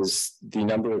here is the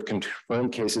number of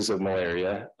confirmed cases of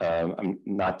malaria. I'm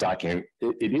not documenting,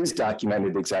 it is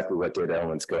documented exactly what data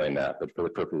element's going at, but for the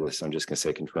purpose of this, I'm just going to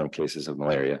say confirmed cases of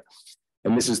malaria.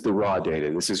 And this is the raw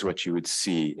data. This is what you would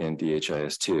see in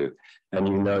DHIS2. And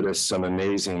you notice some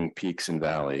amazing peaks and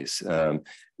valleys.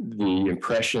 The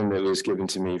impression that was given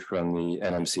to me from the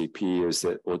NMCP is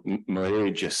that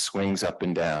malaria just swings up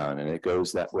and down, and it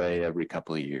goes that way every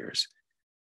couple of years.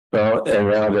 Well, and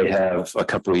now they have a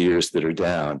couple of years that are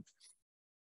down.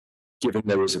 Given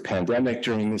there was a pandemic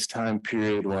during this time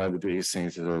period, one of the biggest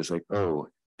things is I was like, oh,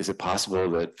 is it possible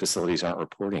that facilities aren't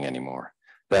reporting anymore?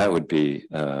 That would be,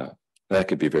 that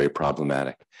could be very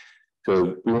problematic.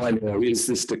 So we want to know, is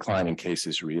this decline in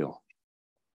cases real?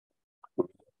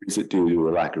 Is it due to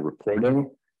a lack of reporting?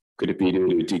 Could it be due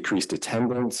to decreased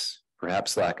attendance,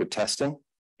 perhaps lack of testing?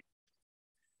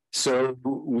 So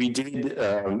we did,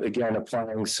 again,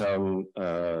 applying some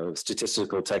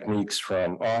statistical techniques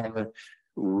from R.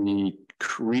 We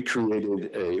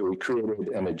created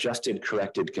an adjusted,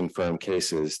 corrected, confirmed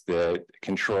cases that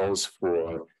controls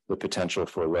for the potential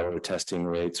for lower testing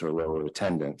rates or lower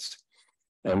attendance.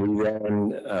 And we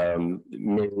then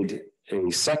made a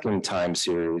second time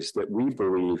series that we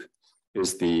believe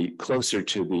is the closer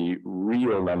to the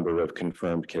real number of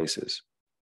confirmed cases.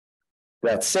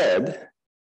 That said,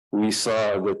 we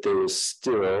saw that there is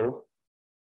still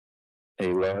a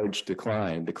large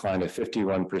decline of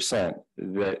 51%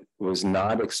 that was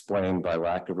not explained by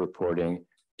lack of reporting,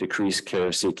 decreased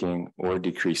care seeking, or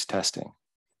decreased testing.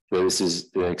 So this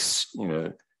is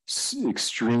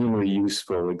extremely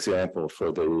useful example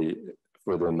for the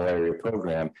malaria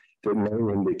program that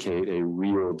may indicate a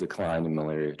real decline in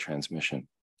malaria transmission.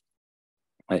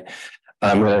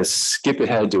 I'm going to skip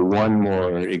ahead to one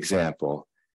more example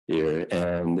here,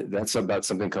 and that's about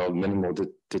something called minimal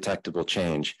detectable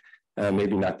change.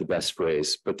 Maybe not the best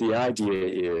phrase, but the idea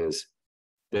is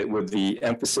that with the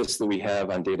emphasis that we have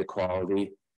on data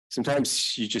quality,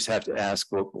 sometimes you just have to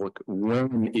ask, well,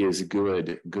 when is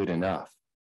good enough?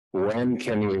 When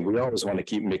can we always want to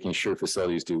keep making sure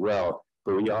facilities do well,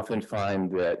 but we often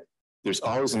find that there's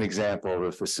always an example of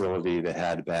a facility that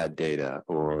had bad data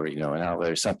or, an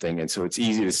outlier or something. And so it's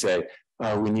easy to say,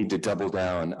 oh, we need to double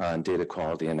down on data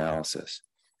quality analysis.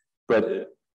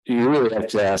 But you really have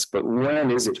to ask, but when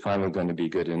is it finally going to be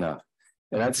good enough?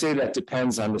 And I'd say that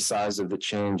depends on the size of the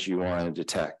change you want to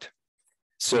detect.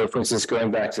 So for instance, going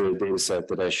back to the data set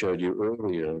that I showed you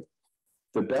earlier,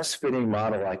 the best fitting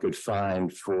model I could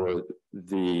find for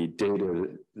the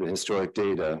data, the historic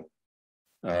data,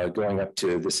 going up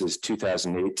to, this is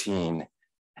 2018,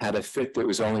 had a fit that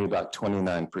was only about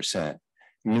 29%,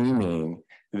 meaning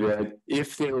that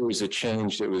if there was a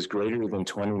change that was greater than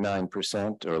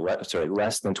 29% or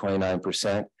less than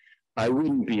 29%, I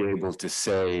wouldn't be able to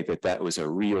say that that was a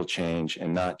real change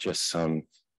and not just some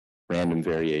random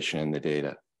variation in the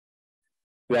data.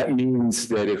 That means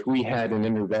that if we had an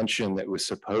intervention that was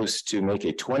supposed to make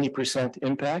a 20%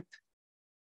 impact,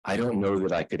 I don't know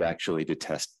that I could actually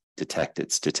detect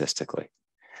it statistically.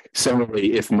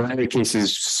 Similarly, if malaria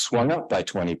cases swung up by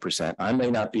 20%, I may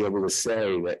not be able to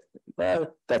say that,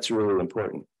 well, that's really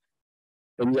important.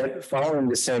 And yet, following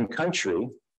the same country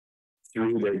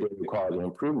through their data quality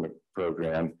improvement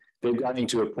program, they've gotten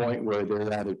to a point where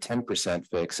they're at a 10%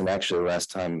 fix. And actually,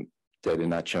 last time, data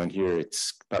not shown here,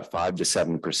 it's about 5 to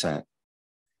 7%.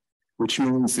 Which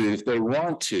means that if they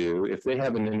want to, if they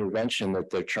have an intervention that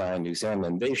they're trying to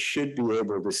examine, they should be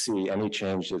able to see any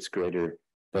change that's greater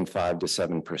than 5 to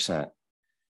 7%.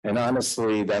 And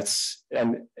honestly,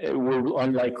 we're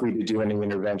unlikely to do any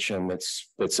intervention that's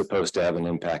supposed to have an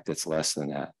impact that's less than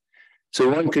that. So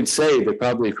one could say that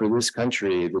probably for this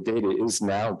country, the data is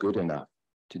now good enough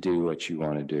to do what you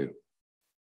want to do.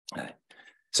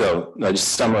 So I'll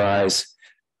just summarize.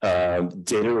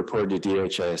 Data reported to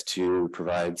DHIS2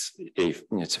 provides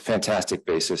it's a fantastic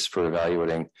basis for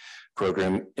evaluating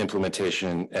program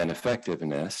implementation and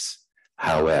effectiveness.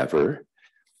 However,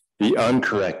 the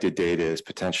uncorrected data is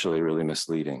potentially really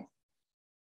misleading.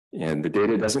 And the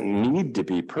data doesn't need to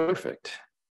be perfect,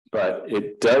 but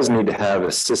it does need to have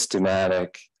a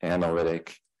systematic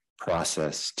analytic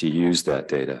process to use that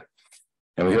data.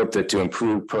 And we hope that to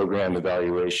improve program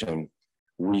evaluation,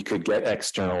 we could get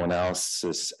external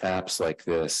analysis apps like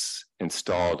this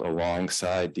installed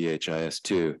alongside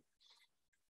DHIS2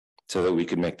 so that we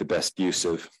could make the best use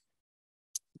of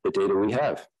the data we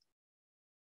have.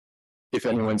 If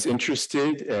anyone's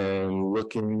interested in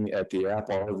looking at the app,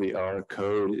 all of the R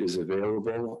code is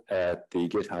available at the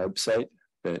GitHub site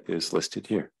that is listed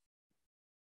here.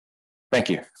 Thank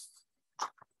you.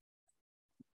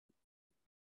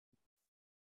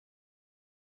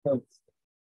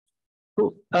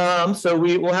 Cool. So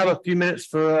we will have a few minutes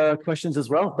for questions as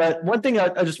well. But one thing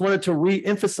I just wanted to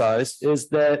re-emphasize is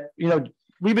that,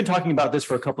 we've been talking about this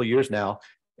for a couple of years now,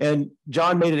 and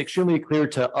John made it extremely clear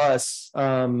to us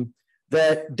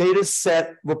that data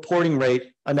set reporting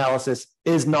rate analysis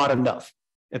is not enough.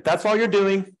 If that's all you're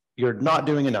doing, you're not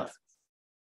doing enough.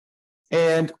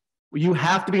 And you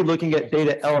have to be looking at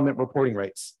data element reporting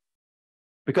rates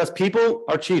because people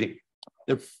are cheating.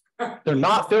 They're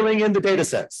not filling in the data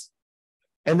sets.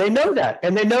 And they know that,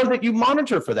 and they know that you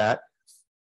monitor for that.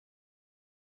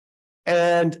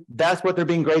 And that's what they're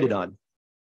being graded on.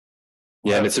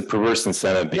 Yeah, and it's a perverse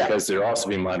incentive because they're also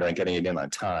being monitoring getting it in on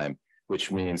time,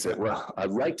 which means that, well, I'd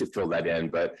like to fill that in,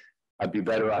 but I'd be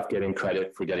better off getting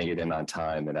credit for getting it in on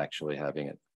time than actually having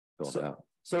it filled out.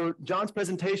 So John's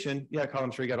presentation, Colin,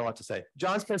 I'm sure you got a lot to say.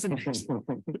 John's presentation,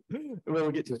 we'll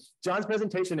get to it. John's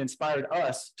presentation inspired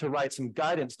us to write some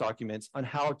guidance documents on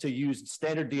how to use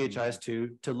standard DHIS2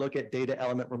 to look at data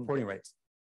element reporting rates.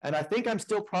 And I think I'm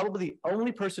still probably the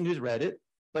only person who's read it,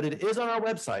 but it is on our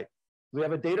website. We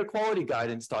have a data quality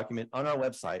guidance document on our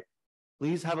website.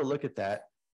 Please have a look at that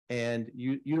and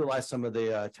utilize some of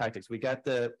the tactics. We got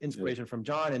the inspiration from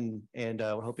John, and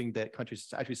we're hoping that countries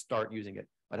actually start using it.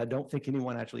 But I don't think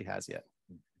anyone actually has yet.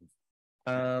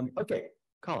 Okay,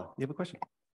 Colin, you have a question?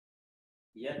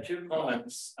 Yeah, 2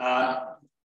 comments.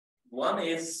 One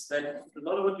is that a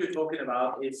lot of what you're talking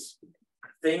about is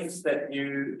things that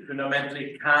you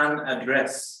fundamentally can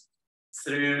address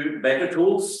through better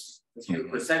tools that you're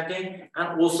presenting,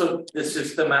 and also the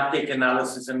systematic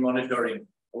analysis and monitoring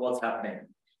of what's happening.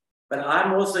 But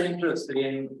I'm also interested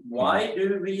in why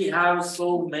do we have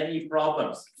so many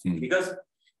problems? Because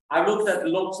I looked at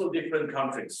lots of different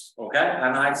countries, okay?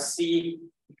 And I see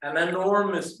an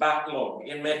enormous backlog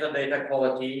in metadata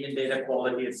quality, in data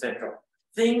quality, etc.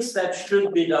 Things that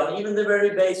should be done, even the very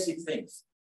basic things,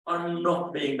 are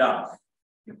not being done.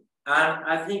 And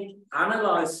I think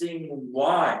analyzing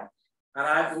why, and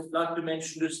I would like to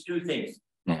mention just 2 things.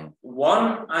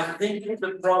 One, I think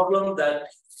the problem that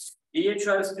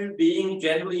DHIS2 being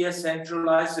generally a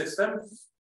centralized system,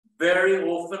 very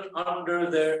often under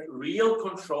the real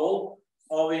control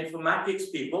of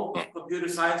informatics people, computer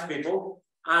science people,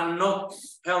 and not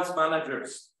health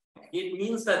managers. It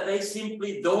means that they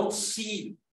simply don't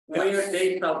see where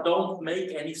data don't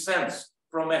make any sense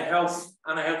from a health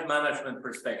and a health management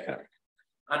perspective.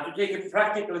 And to take a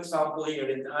practical example here,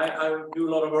 I do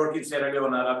a lot of work in Sierra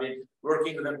Leone, and I've been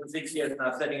working with them for 6 years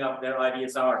now, setting up their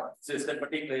IDSR system,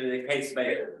 particularly the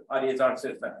case-based IDSR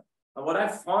system. And what I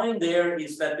find there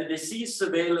is that the disease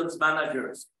surveillance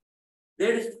managers,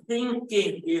 their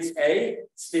thinking is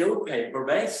still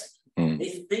paper-based.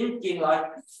 They're thinking like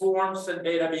forms and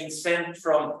data being sent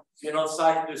from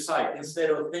site to site,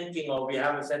 instead of thinking we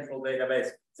have a central database.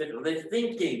 Their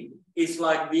thinking is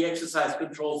like we exercise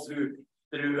control through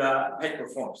paper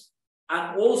forms.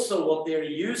 And also what they're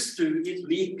used to is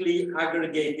weekly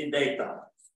aggregated data.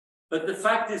 But the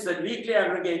fact is that weekly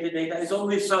aggregated data is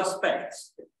only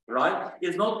suspects, right?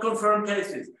 It's not confirmed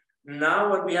cases.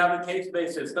 Now when we have a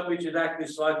case-based system, which is actually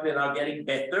slightly now getting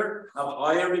better, have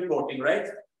higher reporting rates,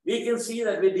 we can see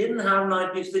that we didn't have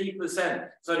 93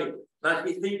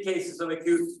 cases of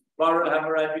acute viral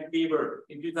hemorrhagic fever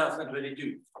in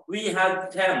 2022. We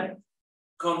had 10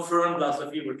 confirmed Lassa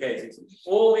fever cases.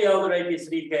 All the other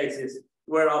 83 cases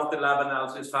were after lab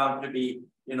analysis found to be,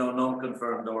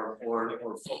 non-confirmed or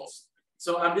false.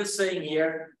 So I'm just saying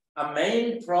here, a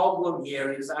main problem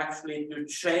here is actually to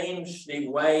change the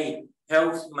way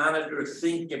health managers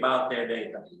think about their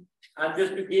data. And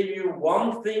just to give you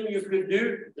one thing you could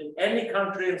do in any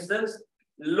country instance,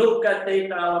 look at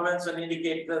data elements and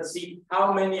indicators and see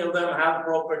how many of them have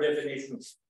proper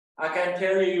definitions. I can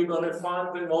tell you, you're going to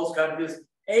find in most countries,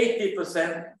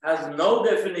 80% has no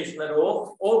definition at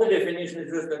all. All the definition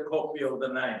is just a copy of the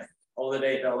name of the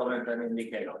data element and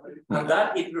indicator. And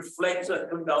that it reflects a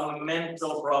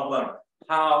fundamental problem,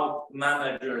 how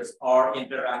managers are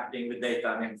interacting with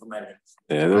data and information.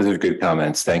 Yeah, those are good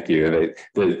comments. Thank you.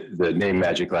 The name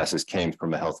Magic Glasses came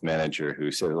from a health manager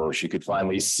who said, oh, she could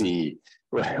finally see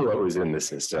what was in the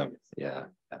system. Yeah.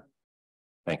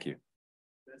 Thank you.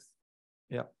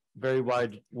 Yeah, very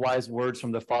wise words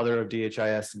from the father of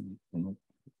DHIS. He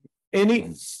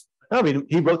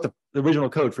wrote the original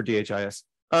code for DHIS.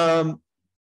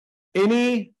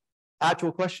 Any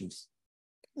actual questions?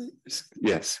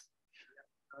 Yes.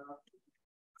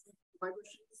 My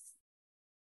question is,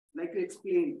 like you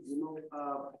explained,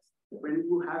 when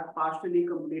you have partially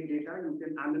complete data, you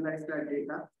can analyze that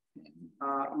data.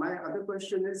 My other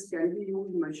question is, can we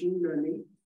use machine learning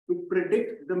to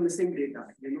predict the missing data?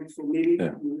 So maybe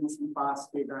using some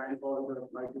past data and all the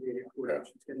multivariate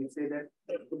correlations. Can you say that,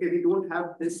 okay, we don't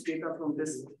have this data from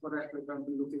this, for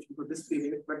example, location for this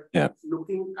period, but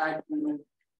looking at,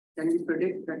 can we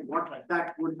predict that what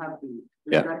that would have been?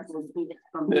 Is that also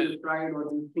something you tried, or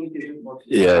do you think is important?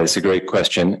 Yeah, it's a great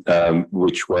question,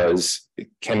 which was,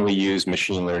 can we use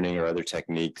machine learning or other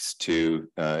techniques to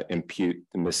impute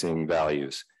the missing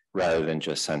values rather than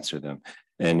just censor them?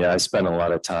 And I spent a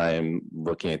lot of time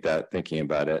looking at that, thinking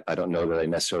about it. I don't know that I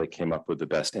necessarily came up with the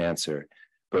best answer,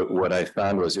 but what I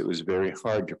found was it was very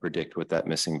hard to predict what that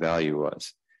missing value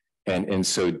was. And in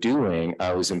so doing,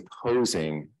 I was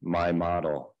imposing my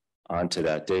model onto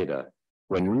that data,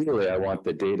 when really I want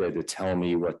the data to tell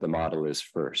me what the model is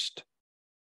first.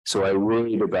 So I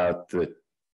worried about the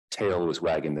tail was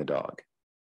wagging the dog.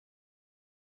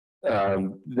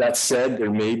 That said,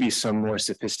 there may be some more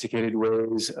sophisticated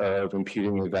ways of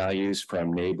imputing the values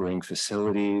from neighboring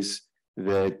facilities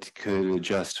that could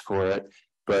adjust for it.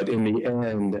 But in the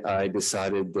end, I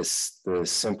decided the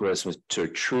simplest to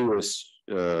truest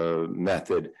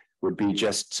method would be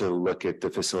just to look at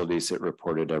the facilities that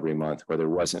reported every month where there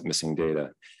wasn't missing data.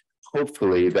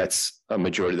 Hopefully that's a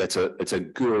majority, it's a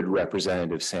good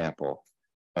representative sample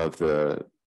of the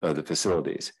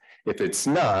facilities. If it's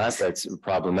not, that's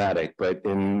problematic, but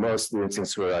in most of the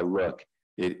instances where I look,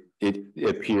 it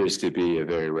appears to be a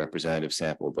very representative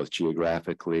sample, both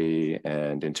geographically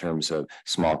and in terms of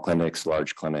small clinics,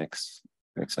 large clinics,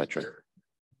 etc.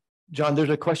 John, there's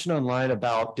a question online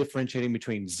about differentiating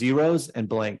between zeros and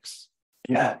blanks.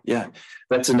 Yeah.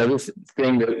 That's another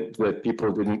thing that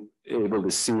people didn't able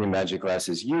to see in Magic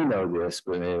Glasses. You know this,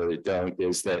 but maybe they don't,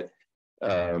 is that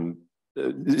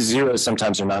zeros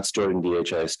sometimes are not stored in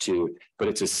DHIS2, but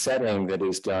it's a setting that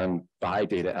is done by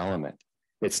data element.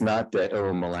 It's not that,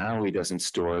 oh, Malawi doesn't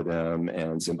store them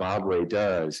and Zimbabwe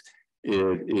does.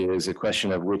 It is a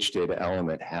question of which data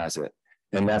element has it.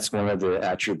 And that's one of the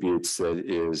attributes that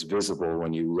is visible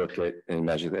when you look at and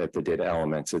measure at the data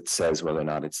elements. It says whether or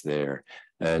not it's there.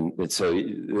 And so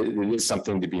it is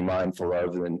something to be mindful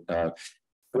of. And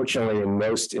fortunately, in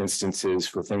most instances,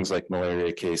 for things like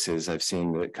malaria cases, I've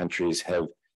seen that countries have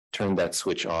turned that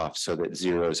switch off so that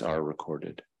zeros are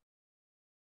recorded.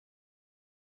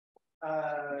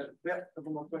 Yeah, a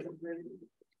couple more questions, maybe.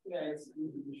 Yeah, it's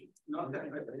not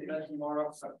that, but it's more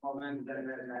of a comment than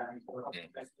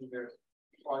messenger.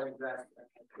 Or that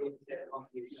it's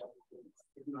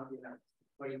not enough.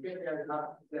 When you get there,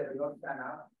 not there, you don't stand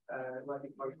up. What you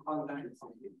call content is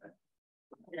something different.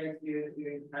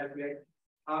 You calculate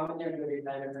how many of the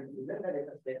data elements in the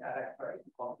data set are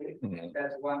actually complete.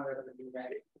 That's one way of doing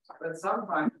that. But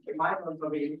sometimes it might also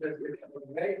be interested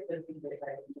in very specific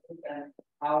data and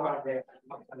how are they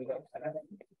particular data.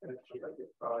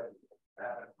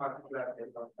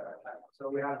 So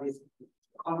we have this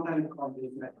content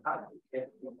completeness.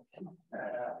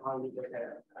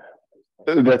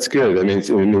 That's good. I mean, it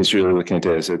means you're really looking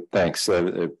into it. So thanks. I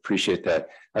appreciate that.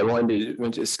 I wanted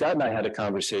to, Scott and I had a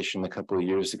conversation a couple of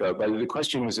years ago, but the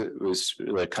question was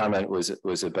the comment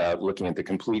was about looking at the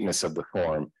completeness of the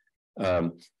form.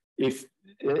 And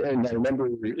I remember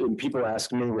people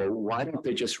ask me, well, why don't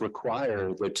they just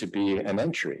require there to be an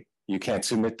entry? You can't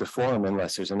submit the form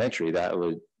unless there's an entry. That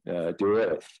would do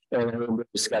it. And I remember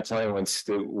Scott telling me once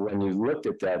that when you looked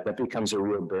at that, that becomes a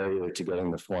real barrier to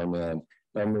getting the form in.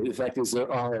 And the fact is, there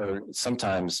are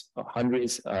sometimes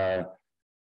hundreds.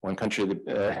 One country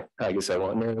that I guess I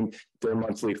won't name, their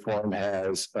monthly form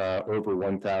has over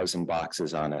 1,000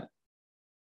 boxes on it.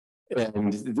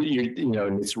 And you know,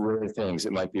 and it's rare things.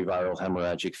 It might be viral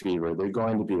hemorrhagic fever. They're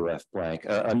going to be left blank.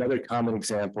 Another common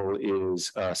example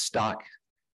is stock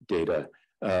data.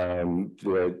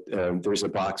 There's a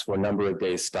box for a number of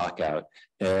days stock out,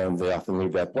 and they often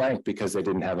leave that blank because they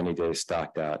didn't have any days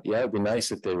stocked out. Yeah, it'd be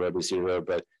nice if they wrote a 0,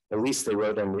 but at least they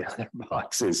wrote on the other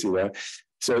boxes, you know.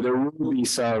 So there will be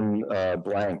some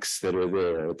blanks that are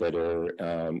there that are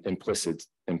implicit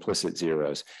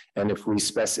zeros. And if we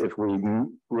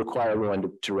require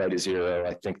everyone to write a 0,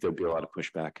 I think there'll be a lot of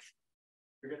pushback.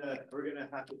 We're gonna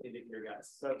have to end it here,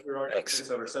 guys. So we're already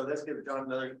over. So let's give John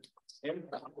another.